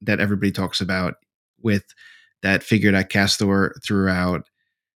situation that everybody talks about with that figure that Castor threw out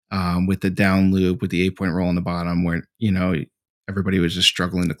with the down loop with the 8-point roll on the bottom, where everybody was just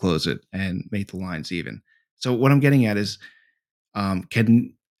struggling to close it and make the lines even. So what I'm getting at is,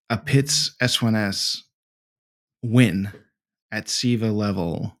 can a Pitts S1S win at SIVA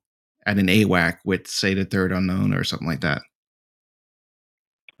level at an AWAC with, say, the third unknown or something like that?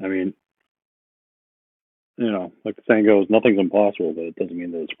 I mean, like the saying goes, nothing's impossible, but it doesn't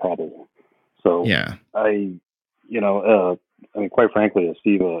mean that it's probable. So Yeah. I mean, quite frankly, a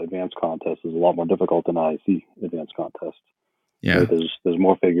SIVA advanced contest is a lot more difficult than an IC advanced contest. Yeah. Right? There's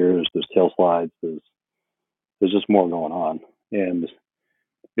more figures, there's tail slides, there's just more going on, and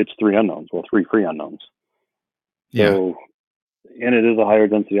it's three free unknowns. So, and it is a higher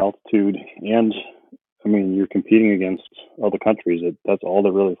density altitude, and I mean, you're competing against other countries. That's all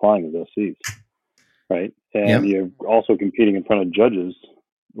they're really flying is SCs, right? And you're also competing in front of judges,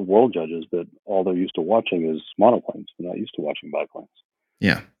 world judges, that all they're used to watching is monoplanes. They're not used to watching biplanes.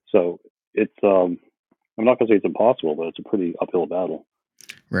 Yeah. So it's I'm not gonna say it's impossible, but it's a pretty uphill battle.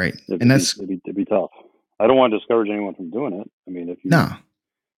 Right. It'd be tough. I don't want to discourage anyone from doing it. I mean, if you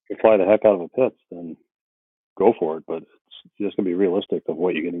fly the heck out of a Pitts, then go for it. But it's just gonna be realistic of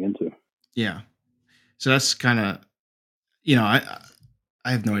what you're getting into. Yeah. So that's kind of, I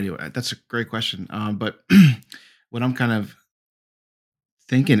have no idea. That's a great question. But what I'm kind of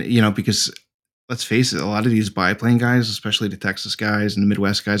thinking, because let's face it, a lot of these biplane guys, especially the Texas guys and the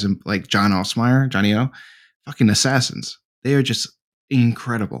Midwest guys, and like John Osmeyer, Johnny O, fucking assassins. They are just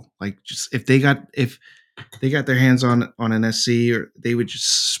incredible. Like, just if they got their hands on an SC, or they would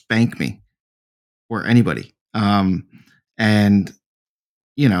just spank me or anybody.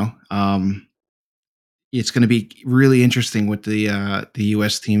 It's going to be really interesting what the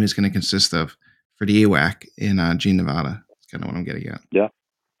U.S. team is going to consist of for the AWAC in G Nevada. That's kind of what I'm getting at. Yeah.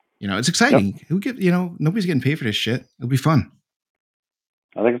 It's exciting. Yep. Nobody's getting paid for this shit. It'll be fun.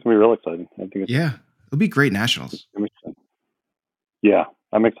 I think it's going to be real exciting. It'll be great nationals. Yeah.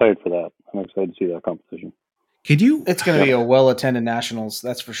 I'm excited for that. I'm excited to see that competition. It's going to be a well-attended nationals.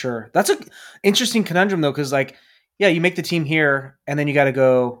 That's for sure. That's an interesting conundrum though. Cause you make the team here and then you got to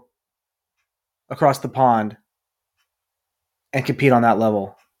go across the pond and compete on that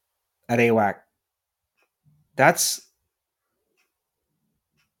level at AWAC.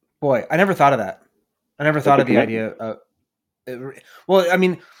 Boy, I never thought of that. I never thought of the idea of, well, I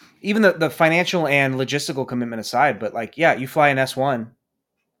mean, even the financial and logistical commitment aside, but you fly an S1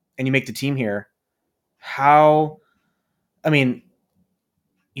 and you make the team here. You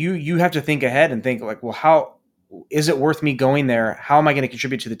have to think ahead and think how is it worth me going there? How am I going to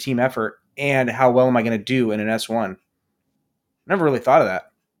contribute to the team effort? And how well am I going to do in an S1? Never really thought of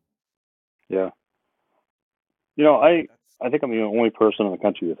that. Yeah. I think I'm the only person in the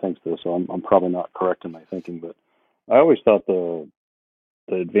country who thinks this, so I'm probably not correct in my thinking, but I always thought the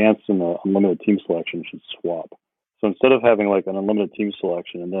advanced and the unlimited team selection should swap. So instead of having an unlimited team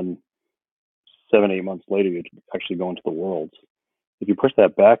selection and then 7-8 months later you actually go into the Worlds, if you push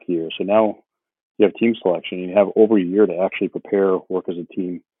that back a year, so now you have team selection and you have over a year to actually prepare, work as a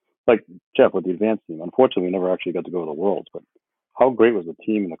team. Like Jeff with the advanced team, unfortunately we never actually got to go to the Worlds, but how great was the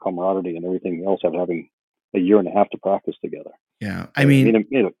team and the camaraderie and everything else after having a year and a half to practice together? Yeah, I mean, it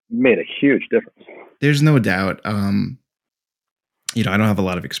made a huge difference. There's no doubt. I don't have a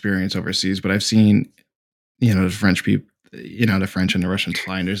lot of experience overseas, but I've seen, the French people, the French and the Russians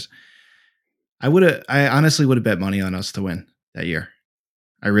flying. I honestly would have bet money on us to win that year.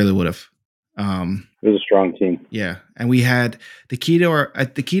 I really would have. It was a strong team. Yeah, and we had the key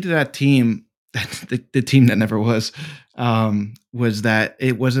to that team, the team that never was that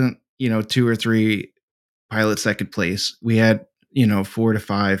it wasn't 2 or 3 pilots that could place. We had 4 to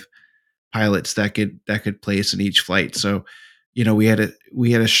 5 pilots that could place in each flight. So we had a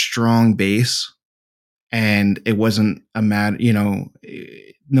strong base, and it wasn't a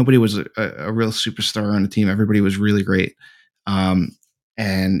nobody was a real superstar on the team. Everybody was really great.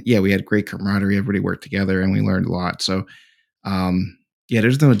 And we had great camaraderie. Everybody worked together and we learned a lot. So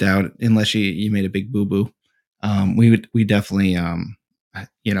there's no doubt, unless you made a big boo-boo, we definitely had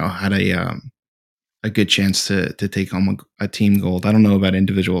a good chance to take home a team gold. I don't know about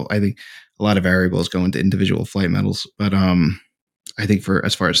individual. I think a lot of variables go into individual flight medals, but I think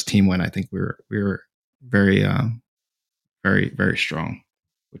as far as team win, I think we were very very, very strong,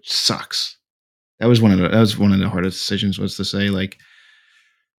 which sucks. That was one of the hardest decisions, was to say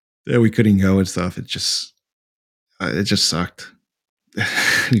that we couldn't go and stuff. It just sucked.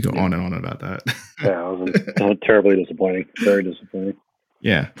 We go on and on about that. Yeah, it was terribly disappointing. Very disappointing.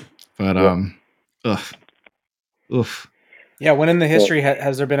 Yeah, but oof. Yeah, when in the history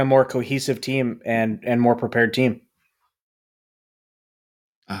has there been a more cohesive team and more prepared team?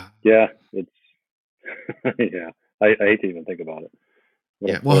 Yeah, it's yeah. I hate to even think about it.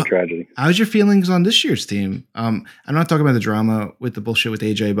 What a tragedy. How's your feelings on this year's team? I'm not talking about the drama with the bullshit with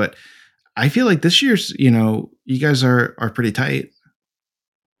AJ, but I feel like this year's, you guys are pretty tight.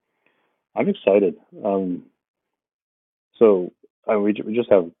 I'm excited. So we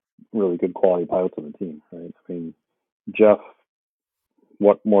just have really good quality pilots on the team, right? I mean, Jeff.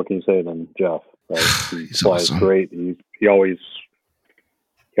 What more can you say than Jeff? Right? He flies awesome. Great. He always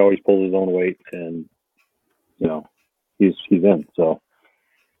pulls his own weight, and he's in. So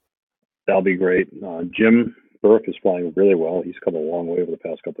that'll be great. Jim Burke is flying really well. He's come a long way over the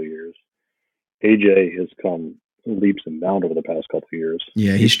past couple of years. AJ has come leaps and bounds over the past couple of years.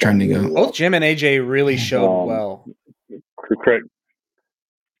 Yeah, he's trending up. Both Jim and AJ really showed well. Craig.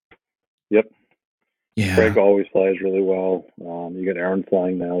 Yep. Yeah. Craig always flies really well. You got Aaron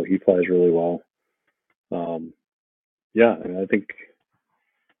flying now. He flies really well. Yeah, I mean, I think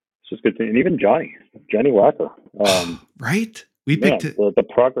it's just good. And even Johnny Wacker. Right? We picked it.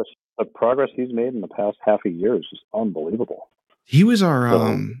 The progress he's made in the past half a year is just unbelievable. He was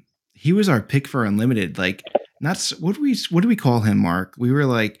our pick for Unlimited. Like, what do we call him, Mark? We were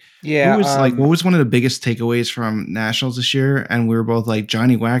like, yeah. What was one of the biggest takeaways from Nationals this year? And we were both like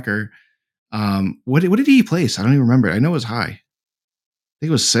Johnny Wacker. What did he place? I don't even remember. I know it was high. I think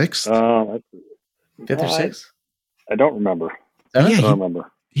it was 6th. 5th or 6th? I don't remember. Yeah, I don't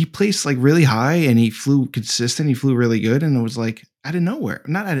remember. He placed like really high and he flew consistent. He flew really good. And it was like out of nowhere.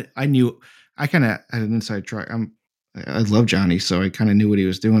 I knew I kind of had an inside track. I love Johnny, so I kind of knew what he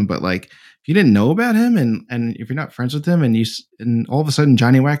was doing. But like, if you didn't know about him and if you're not friends with him and all of a sudden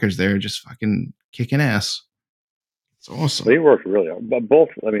Johnny Wacker's there just fucking kicking ass. It's awesome. They worked really hard. But both,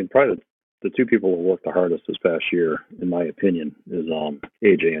 I mean, probably the two people who worked the hardest this past year, in my opinion, is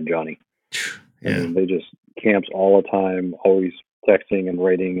AJ and Johnny. Yeah. I mean, they just camps all the time, always texting and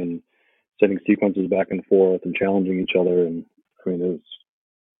writing and sending sequences back and forth and challenging each other. And I mean,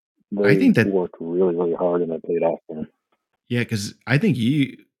 I think that worked really, really hard, and that paid off for them. Yeah, because I think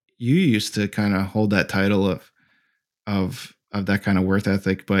you used to kind of hold that title of that kind of work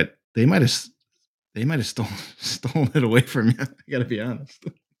ethic, but they might have stolen it away from you. I gotta be honest,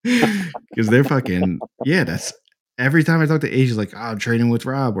 because they're fucking that's. Every time I talk to Asia, like, I'm training with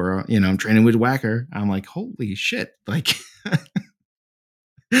Rob, or I'm training with Wacker. I'm like, holy shit! Like,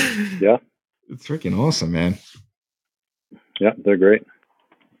 yeah, it's freaking awesome, man. Yeah, they're great.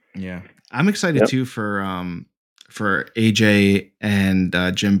 Yeah, I'm excited too for AJ and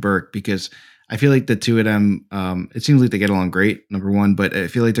Jim Burke, because I feel like the two of them. It seems like they get along great. Number one, but I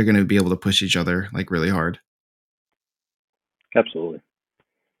feel like they're going to be able to push each other like really hard. Absolutely.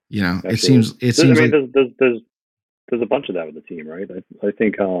 It seems. There's a bunch of that with the team, right? I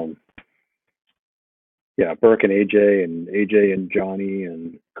think, Burke and AJ and Johnny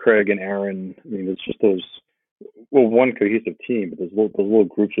and Craig and Aaron. I mean, it's just one cohesive team, but there's little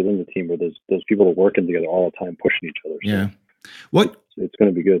groups within the team where there's people that are working together all the time, pushing each other. So it's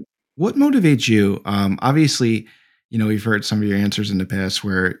going to be good. What motivates you? Obviously, we've heard some of your answers in the past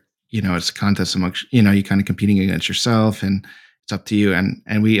where, it's a contest amongst, you kind of competing against yourself and it's up to you.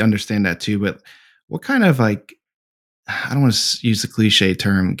 And we understand that too, but what kind of like, I don't want to use the cliche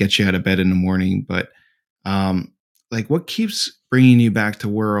term, get you out of bed in the morning, but like what keeps bringing you back to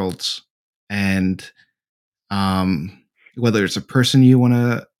Worlds, and whether it's a person you want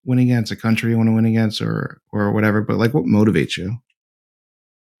to win against, a country you want to win against, or whatever, but like what motivates you?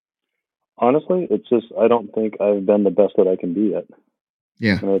 Honestly, it's just, I don't think I've been the best that I can be yet.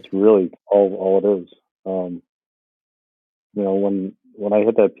 Yeah. It's really all it is. When I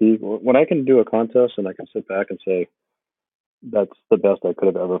hit that peak, when I can do a contest and I can sit back and say, that's the best I could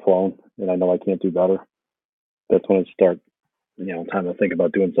have ever flown, and I know I can't do better, that's when it starts, time to think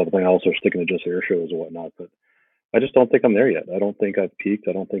about doing something else or sticking to just air shows or whatnot. But I just don't think I'm there yet. I don't think I've peaked.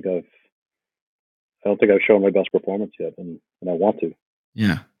 I don't think I've shown my best performance yet, and I want to.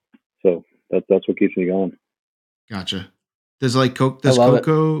 Yeah. So that's what keeps me going. Gotcha. Does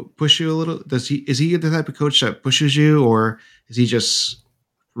Coco push you a little? Is he the type of coach that pushes you, or is he just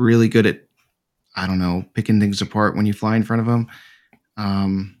really good at, I don't know, picking things apart when you fly in front of him?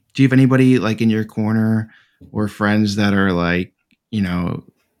 Do you have anybody like in your corner or friends that are like, I don't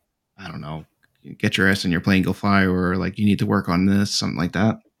know, get your ass in your plane, go fly, or like you need to work on this, something like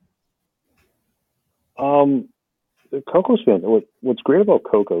that? Coco's been, what's great about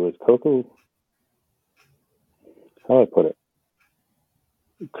Coco is how do I put it?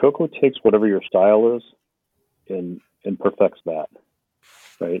 Coco takes whatever your style is and perfects that,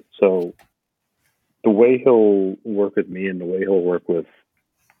 right? So the way he'll work with me and the way he'll work with,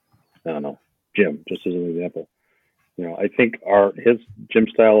 I don't know, Jim, just as an example. I think his Jim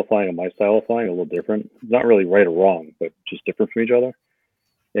style of flying and my style of flying are a little different. Not really right or wrong, but just different from each other.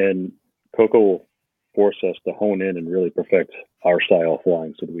 And Coco will force us to hone in and really perfect our style of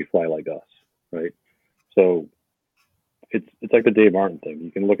flying so that we fly like us, right? So it's like the Dave Martin thing.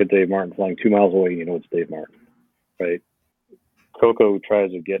 You can look at Dave Martin flying 2 miles away and you know it's Dave Martin, right? Coco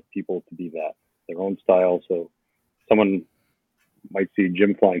tries to get people to be that, their own style. So someone might see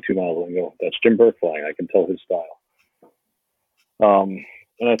Jim flying 2 miles away and go, that's Jim Burke flying. I can tell his style.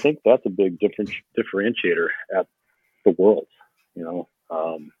 And I think that's a big differentiator at the world,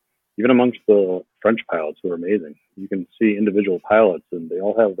 even amongst the French pilots who are amazing. You can see individual pilots and they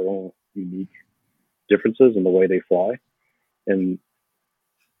all have their own unique differences in the way they fly. And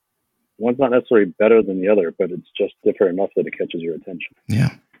one's not necessarily better than the other, but it's just different enough that it catches your attention.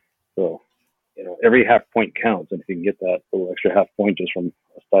 Yeah. So, every half point counts. And if you can get that little extra half point just from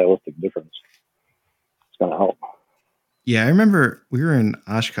a stylistic difference, it's going to help. Yeah, I remember we were in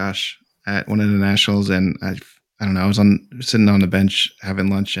Oshkosh at one of the nationals, and I don't know, I was sitting on the bench having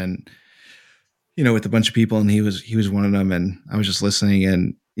lunch, and with a bunch of people, and he was one of them, and I was just listening,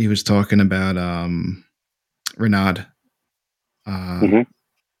 and he was talking about Renaud, and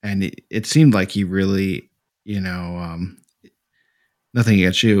it seemed like he really, nothing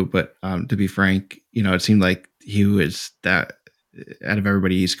against you, but to be frank, it seemed like he was that out of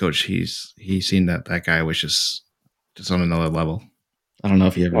everybody he's coached, he seemed that guy was just on another level. I don't know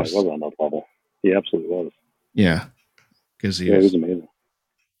if he ever was on that level. He absolutely was. Yeah. Because he was amazing.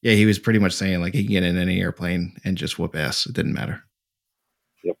 Yeah, he was pretty much saying like he can get in any airplane and just whoop ass. It didn't matter.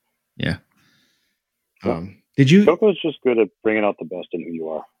 Yep. Yeah. Well, did you? Coco's just good at bringing out the best in who you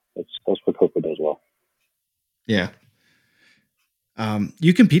are. That's what Coco does well. Yeah.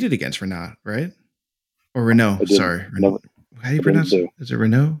 You competed against Renaud, right? Or Renault? Sorry. Renault. How do you pronounce it? Is it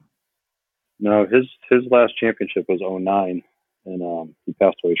Renault? No, his last championship was 2009, and he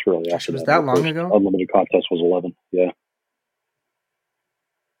passed away shortly after. Was that long ago? Unlimited contest was 2011. Yeah.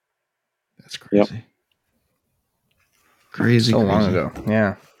 That's crazy. Yep. Crazy. So long ago.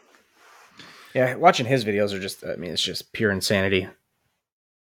 Yeah. Yeah. Watching his videos are just, it's just pure insanity.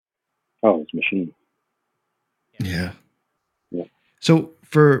 Oh, it's a machine. Yeah. Yeah. So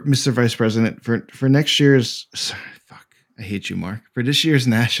for Mr. Vice President, for next year's, I hate you, Mark. For this year's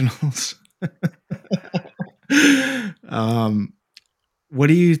nationals, what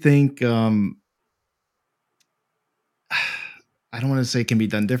do you think? I don't want to say can be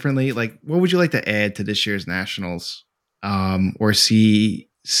done differently. Like, what would you like to add to this year's nationals, or see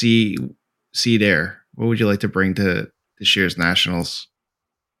there? What would you like to bring to this year's nationals?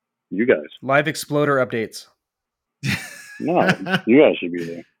 You guys, live exploder updates. No, you guys should be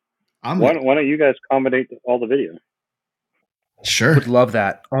there. Why don't you guys accommodate all the video? Sure, would love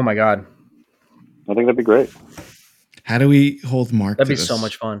that. Oh my god, I think that'd be great. How do we hold Mark? That'd be so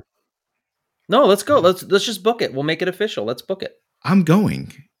much fun. No, let's go. Let's just book it. We'll make it official. Let's book it. I'm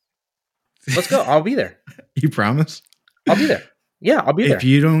going. Let's go. I'll be there. You promise? I'll be there. Yeah, I'll be there. If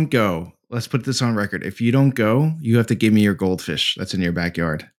you don't go, let's put this on record. If you don't go, you have to give me your goldfish that's in your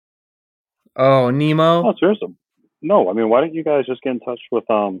backyard. Oh, Nemo. Oh, seriously. No, why don't you guys just get in touch with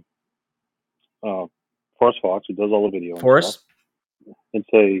Forrest Fox, who does all the video, Forrest, and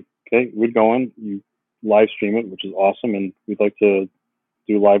say, okay, we're going. You live stream it, which is awesome, and we'd like to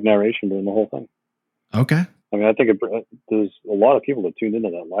do live narration during the whole thing. Okay. I think there's a lot of people that tuned into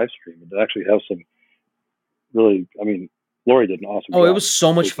that live stream and that actually have some really. Lori did an awesome job. It was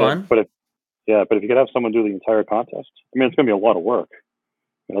so much fun. But if you could have someone do the entire contest, it's going to be a lot of work.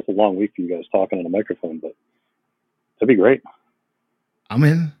 That's a long week for you guys talking on a microphone, but that'd be great. I'm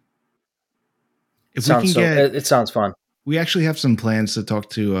in. It sounds fun. We actually have some plans to talk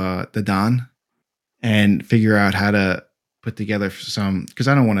to the Don and figure out how to put together some, because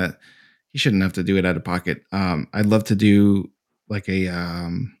I don't want to. He shouldn't have to do it out of pocket. I'd love to do like a, I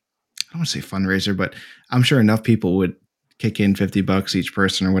don't want to say fundraiser, but I'm sure enough people would kick in $50 each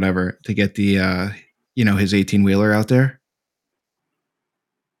person or whatever to get the, his 18-wheeler out there.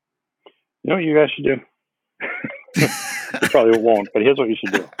 You know what you guys should do? You probably won't, but here's what you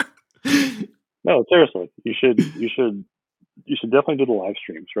should do. No, seriously, you should definitely do the live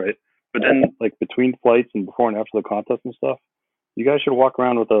streams, right? But then, like between flights and before and after the contest and stuff, you guys should walk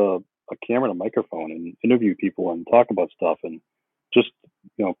around with a camera and a microphone and interview people and talk about stuff and just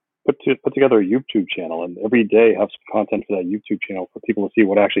put together a YouTube channel and every day have some content for that YouTube channel for people to see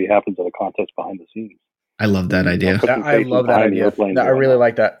what actually happens at a contest behind the scenes. I love that idea. Put some I faces love that behind the idea. airplanes I and really whatnot.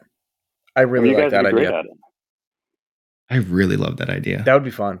 like that. I really you like guys that would be great idea. at it. I really love that idea. That would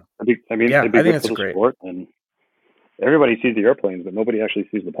be fun. I mean, Yeah, it'd be I think good that's for the great. sport, and everybody sees the airplanes, but nobody actually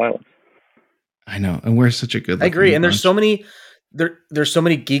sees the pilots. I know, and we're such a good. I agree. And there's bunch. so many there's so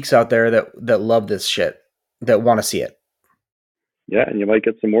many geeks out there that love this shit, that want to see it. Yeah, and you might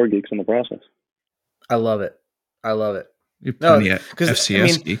get some more geeks in the process. I love it. I love it. You're plenty of 'cause,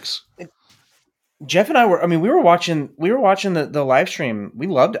 FCS geeks. Jeff and I we were watching the live stream. We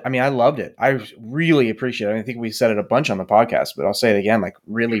loved it. I mean, I loved it. I really appreciate it. I think we said it a bunch on the podcast, but I'll say it again. Like,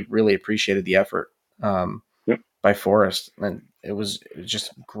 really, really appreciated the effort by Forrest, and it was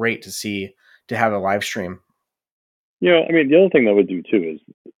just great to have a live stream. I mean, the other thing that I would do too is,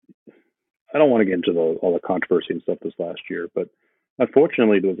 I don't want to get into all the controversy and stuff this last year, but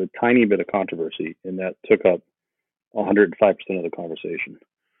unfortunately, there was a tiny bit of controversy, and that took up 105% of the conversation,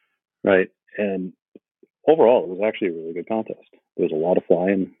 right? And overall, it was actually a really good contest. There was a lot of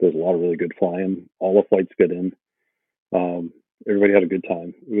flying. There was a lot of really good flying. All the flights got in. Everybody had a good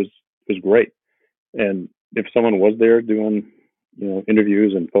time. It was great. And if someone was there doing,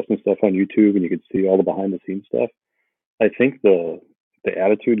 interviews and posting stuff on YouTube, and you could see all the behind the scenes stuff, I think the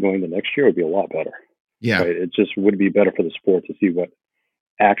attitude going to next year would be a lot better. Yeah, right? It just would be better for the sport to see what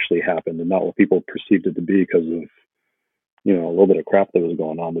actually happened and not what people perceived it to be because of, a little bit of crap that was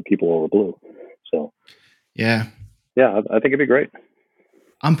going on that people overblew. So, yeah, I think it'd be great.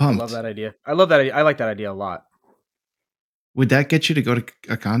 I'm pumped. I love that idea. I love that idea. I like that idea a lot. Would that get you to go to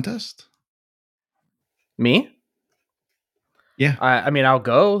a contest? Me? Yeah. I mean, I'll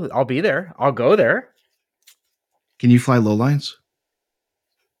go. I'll be there. I'll go there. Can you fly low lines?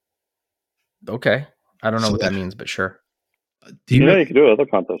 Okay. I don't know what that means, but sure. You can do other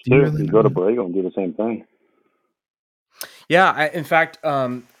contests too. Really you go to Borrego and do the same thing. Yeah, in fact,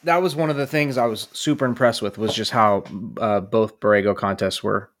 that was one of the things I was super impressed with, was just how both Borrego contests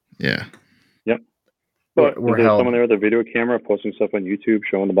were. Yeah. Yep. But were there's held. someone there with a video camera posting stuff on YouTube,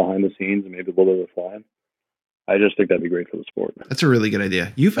 showing the behind the scenes and maybe a little bit of the flying. I just think that'd be great for the sport. That's a really good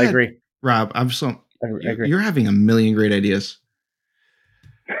idea. I agree, Rob. I agree. You're having a million great ideas.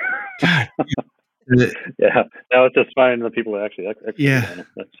 God. Yeah. Now it's just finding the people that actually execute on it.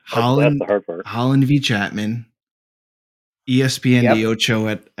 That's the hard part. Holland v. Chapman. ESPN the Ocho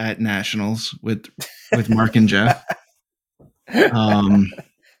at Nationals with Mark and Jeff.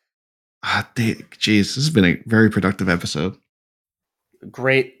 Geez, this has been a very productive episode.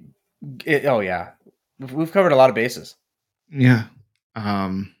 Great. Yeah. We've covered a lot of bases. Yeah.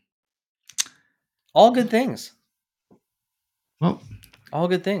 All good things. Well, all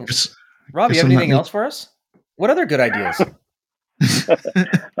good things. I Rob, you have anything else for us? What other good ideas? I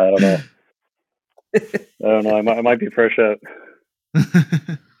don't know. I might be fresh out.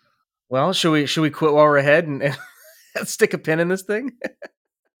 Well, should we quit while we're ahead and stick a pin in this thing?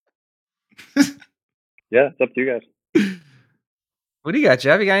 Yeah, it's up to you guys. What do you got,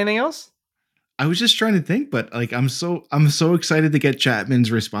 Jeff? You got anything else? I was just trying to think, but like I'm so excited to get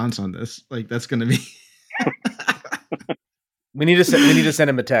Chapman's response on this. Like that's gonna be. we need to send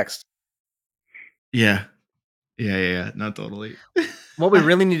him a text. Yeah. Not totally. What we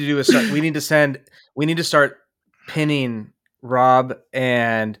really need to do is we need to start pinning Rob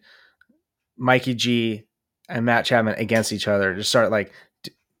and Mikey G and Matt Chapman against each other. Just start like,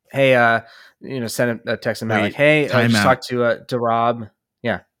 hey, send a text him out like, hey, just talk to Rob.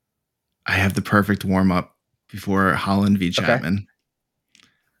 Yeah. I have the perfect warm up before Holland v. Chapman.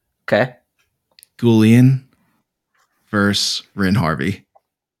 Okay. Goulian versus Rin Harvey.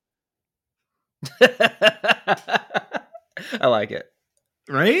 I like it.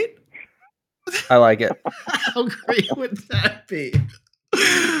 Right? I like it. How great would that be?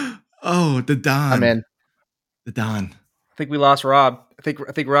 Oh, the Don. I'm in. The Don. I think we lost Rob. I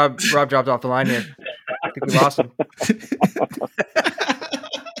think Rob dropped off the line here. I think we lost him.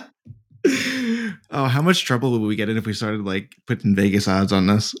 Oh, how much trouble would we get in if we started like putting Vegas odds on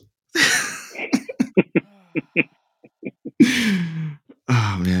this?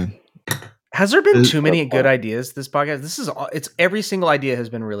 Oh man. Has there been too many good ideas this podcast? It's every single idea has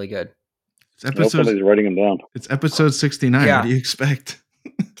been really good. Somebody's writing them down. It's episode 69. Yeah. What do you expect?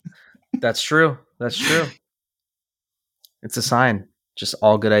 That's true. It's a sign. Just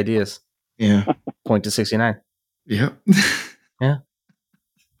all good ideas. Yeah. Point to 69. Yep. Yeah.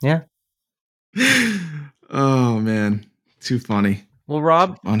 Oh man. Too funny. Well,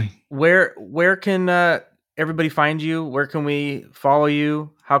 Rob, funny. Where can everybody find you? Where can we follow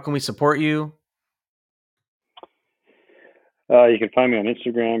you? How can we support you? You can find me on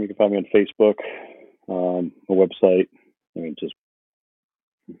Instagram. You can find me on Facebook. My website. I mean, just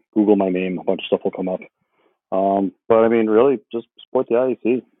Google my name. A bunch of stuff will come up. But I mean, really, just support the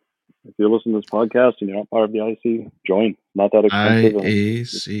IAC. If you're listening to this podcast and you're not part of the IAC, join. Not that expensive. And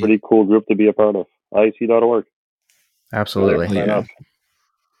it's a IAC. pretty cool group to be a part of. IAC.org. Absolutely. Hell Sign yeah. up.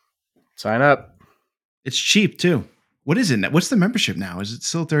 Sign up. It's cheap too. What is it? What's the membership now? Is it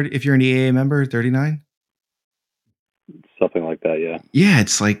still 30? If you're an EAA member, 39? Something like that, yeah. Yeah,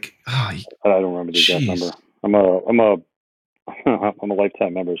 it's like, I don't remember the exact Jeez. number. I'm a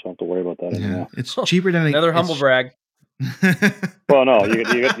lifetime member, so I don't have to worry about that yeah, anymore. it's cheaper than Another humble brag. Well, no, you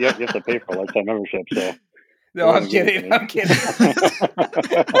have to pay for a lifetime membership. So No, I'm kidding. I'm kidding.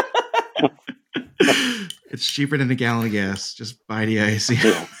 It's cheaper than a gallon of gas. Just buy the IAC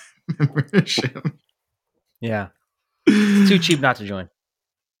Yeah. membership. Yeah. It's too cheap not to join.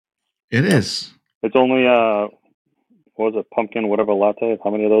 It is. It's only what was it, pumpkin whatever latte?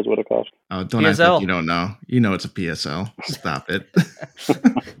 How many of those would it cost? Oh, don't act PSL. like you don't know. You know it's a PSL. Stop it.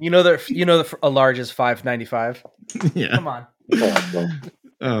 A large is $5.95. Yeah. Come on.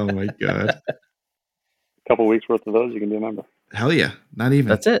 Oh my god. A couple weeks worth of those, you can be a member. Hell yeah. Not even.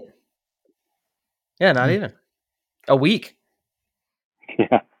 That's it. Yeah, not even. A week. Hmm.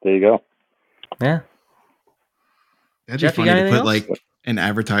 Yeah, there you go. Yeah. That'd Jeff, be you got funny to put anything like an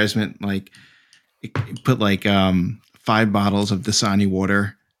advertisement, like put like 5 bottles of Dasani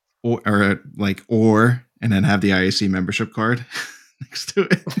water or and then have the IAC membership card next to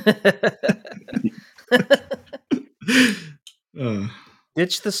it.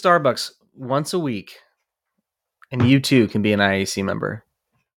 Ditch the Starbucks once a week, and you too can be an IAC member.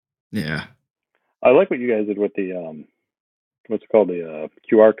 Yeah. I like what you guys did with the what's it called, the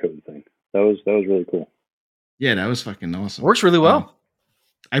QR code thing. That was really cool. Yeah, that was fucking awesome. Works really well.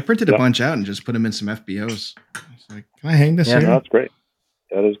 I printed a bunch out and just put them in some FBOs. I was like, can I hang this Yeah, here? No, that's great.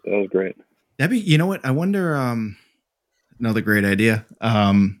 That is great. That'd be, you know what? I wonder, another great idea.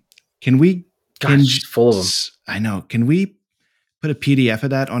 Can we, Gosh, just full of them. I know. Can we put a PDF of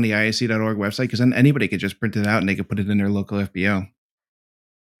that on the IAC.org website? Because then anybody could just print it out and they could put it in their local FBO.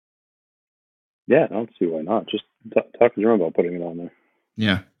 Yeah, I don't see why not. Just talk to Jerome about putting it on there.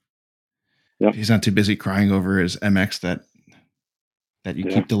 Yeah. Yep. He's not too busy crying over his MX that you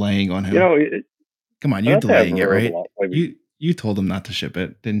keep delaying on him. You know, come on, you're delaying it, right? I mean, You told him not to ship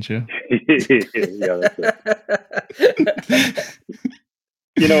it, didn't you? yeah, that's it.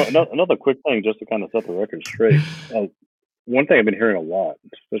 You know, another quick thing, just to kind of set the record straight. One thing I've been hearing a lot,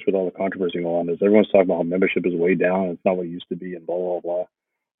 especially with all the controversy going on, is everyone's talking about how membership is way down. It's not what it used to be, and blah blah blah.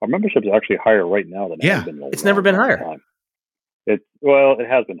 Our membership is actually higher right now than it has been. It's never been higher. Time. It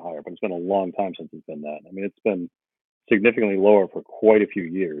has been higher, but it's been a long time since it's been that. I mean, it's been significantly lower for quite a few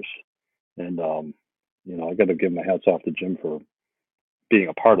years, and you know, I got to give my hats off to Jim for being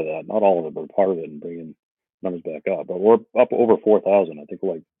a part of that. Not all of it, but a part of it, and bringing numbers back up. But we're up over 4,000. I think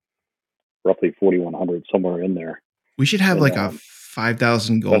we're like roughly 4,100, somewhere in there. We should have like a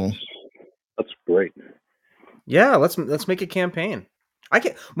 5,000 goal. That's great. Yeah, let's make a campaign.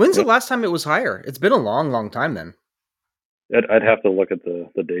 When's the last time it was higher? It's been a long, long time then. I'd have to look at the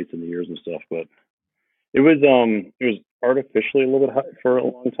dates and the years and stuff, but it was artificially a little bit high for a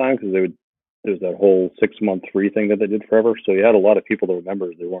long time because there's that whole 6-month free thing that they did forever. So you had a lot of people that were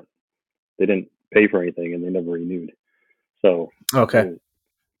members. They didn't pay for anything and they never renewed. So okay,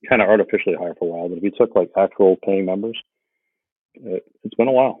 kind of artificially higher for a while. But if you took like actual paying members, it's been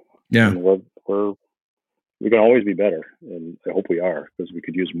a while. Yeah, and we can always be better, and I hope we are because we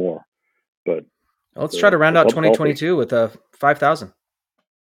could use more. But let's try to round out 2022 with 5,000.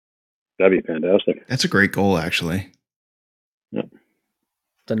 That'd be fantastic. That's a great goal, actually. Yep.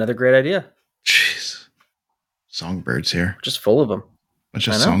 It's another great idea. Jeez, songbirds here. Just full of them. Bunch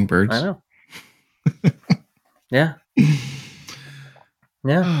of songbirds. I know. Yeah.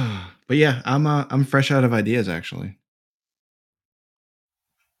 Yeah. But yeah, I'm fresh out of ideas, actually.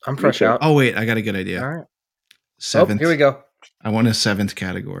 I'm fresh out. Oh wait, I got a good idea. All right. 7th. Oh, here we go. I want a 7th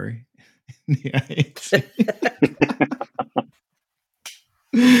category.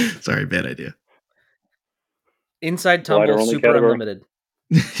 Sorry, bad idea. Inside Tumble Super category. Unlimited.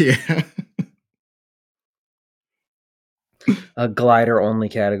 Yeah. A glider only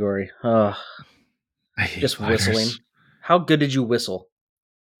category. I hate just gliders. Whistling. How good did you whistle?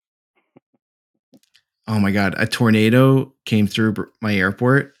 Oh my God. A tornado came through my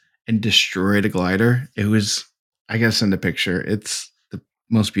airport and destroyed a glider. It was, I gotta send a picture. It's the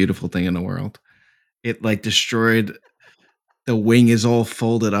most beautiful thing in the world. It like destroyed, the wing is all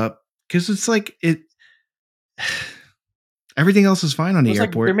folded up because it's like everything else is fine on the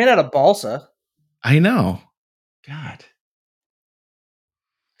airport. Like they're made out of balsa. I know. God.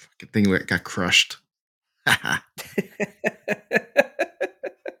 Fucking thing where it got crushed.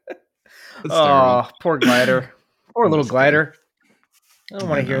 Oh, poor glider. Poor little glider. I don't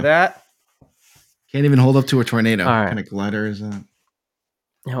want to hear that. Can't even hold up to a tornado. All right. What kind of glider is that?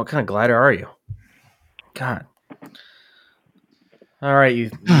 What kind of glider are you? God. All right, you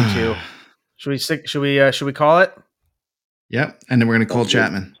two. Should we call it? Yep. And then we're gonna call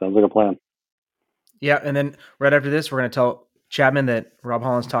Chapman. Sounds like a plan. Yeah, and then right after this, we're gonna tell Chapman that Rob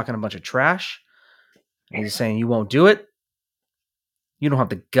Holland's talking a bunch of trash. And he's saying you won't do it. You don't have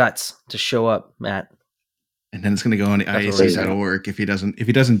the guts to show up, Matt. And then it's gonna go on the IAC.org. If he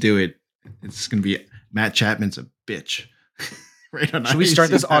doesn't do it, it's gonna be Matt Chapman's a bitch. Right on. Should we start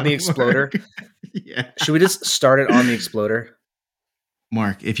this on the Exploder? Yeah. Should we just start it on the Exploder?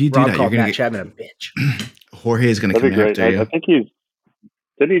 Mark, if you do Rob that, you're called gonna Matt get Chapman a bitch. Jorge is gonna That'd come be great. after you. I think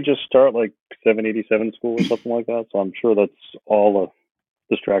didn't he just start like 787 school or something like that? So I'm sure that's all the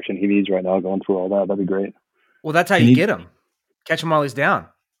distraction he needs right now going through all that. That'd be great. Well, that's how you get him. Catch him while he's down.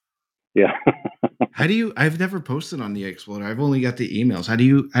 Yeah. I've never posted on the Exploder. I've only got the emails. How do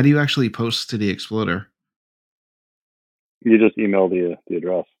you actually post to the Exploder? You just email the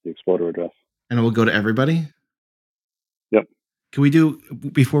address, the Exploder address. And it will go to everybody? Yep. Can we do,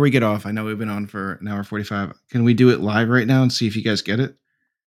 before we get off, I know we've been on for an hour 45. Can we do it live right now and see if you guys get it?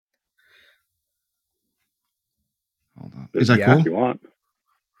 Hold on. Is that cool? If you want.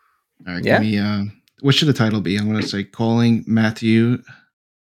 All right. Give me, what should the title be? I'm going to say Calling Matthew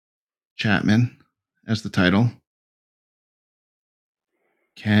Chapman as the title.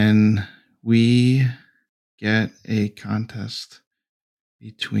 Can we get a contest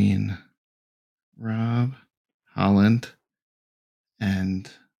between Rob Holland and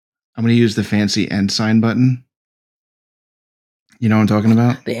I'm going to use the fancy end sign button. You know what I'm talking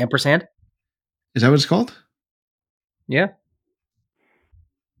about? The ampersand? Is that what it's called? Yeah.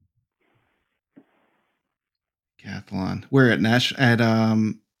 Cathlon. Where at Nash? At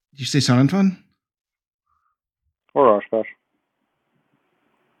did you say Sun and Fun? Or Oshkosh.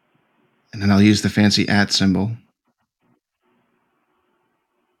 And then I'll use the fancy @ symbol.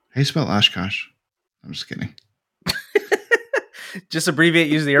 How do you spell Oshkosh? I'm just kidding. Just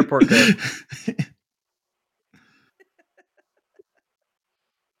abbreviate, use the airport code.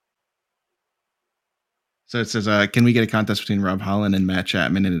 So it says, can we get a contest between Rob Holland and Matt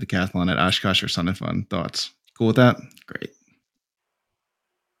Chapman in the decathlon at Oshkosh or Sun and Fun? Thoughts? Cool with that? Great.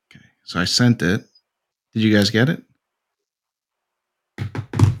 Okay. So I sent it. Did you guys get it?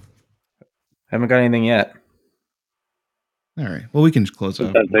 Haven't got anything yet. All right. Well, we can close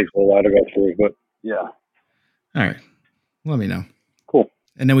up. That takes a while to go through, but yeah. All right. Let me know. Cool.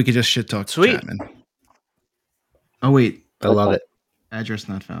 And then we could just shit talk Sweet. Chapman. Oh, wait. I love it. Address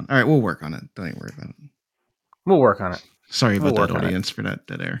not found. All right. We'll work on it. Don't even worry about it. We'll work on it. Sorry about We'll that work on audience for that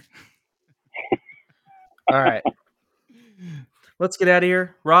air. All right. Let's get out of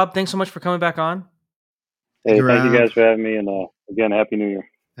here. Rob, thanks so much for coming back on. Hey, thank you guys for having me. And again, Happy New Year.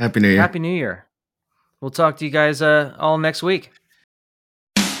 Happy New Year. Happy New Year. We'll talk to you guys all next week.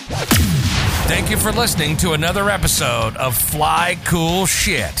 Thank you for listening to another episode of Fly Cool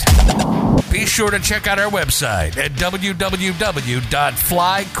Shit. Be sure to check out our website at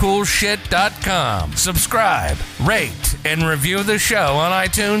www.flycoolshit.com. Subscribe, rate, and review the show on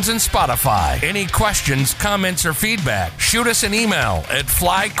iTunes and Spotify. Any questions, comments, or feedback, shoot us an email at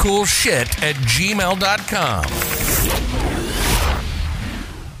flycoolshit@gmail.com.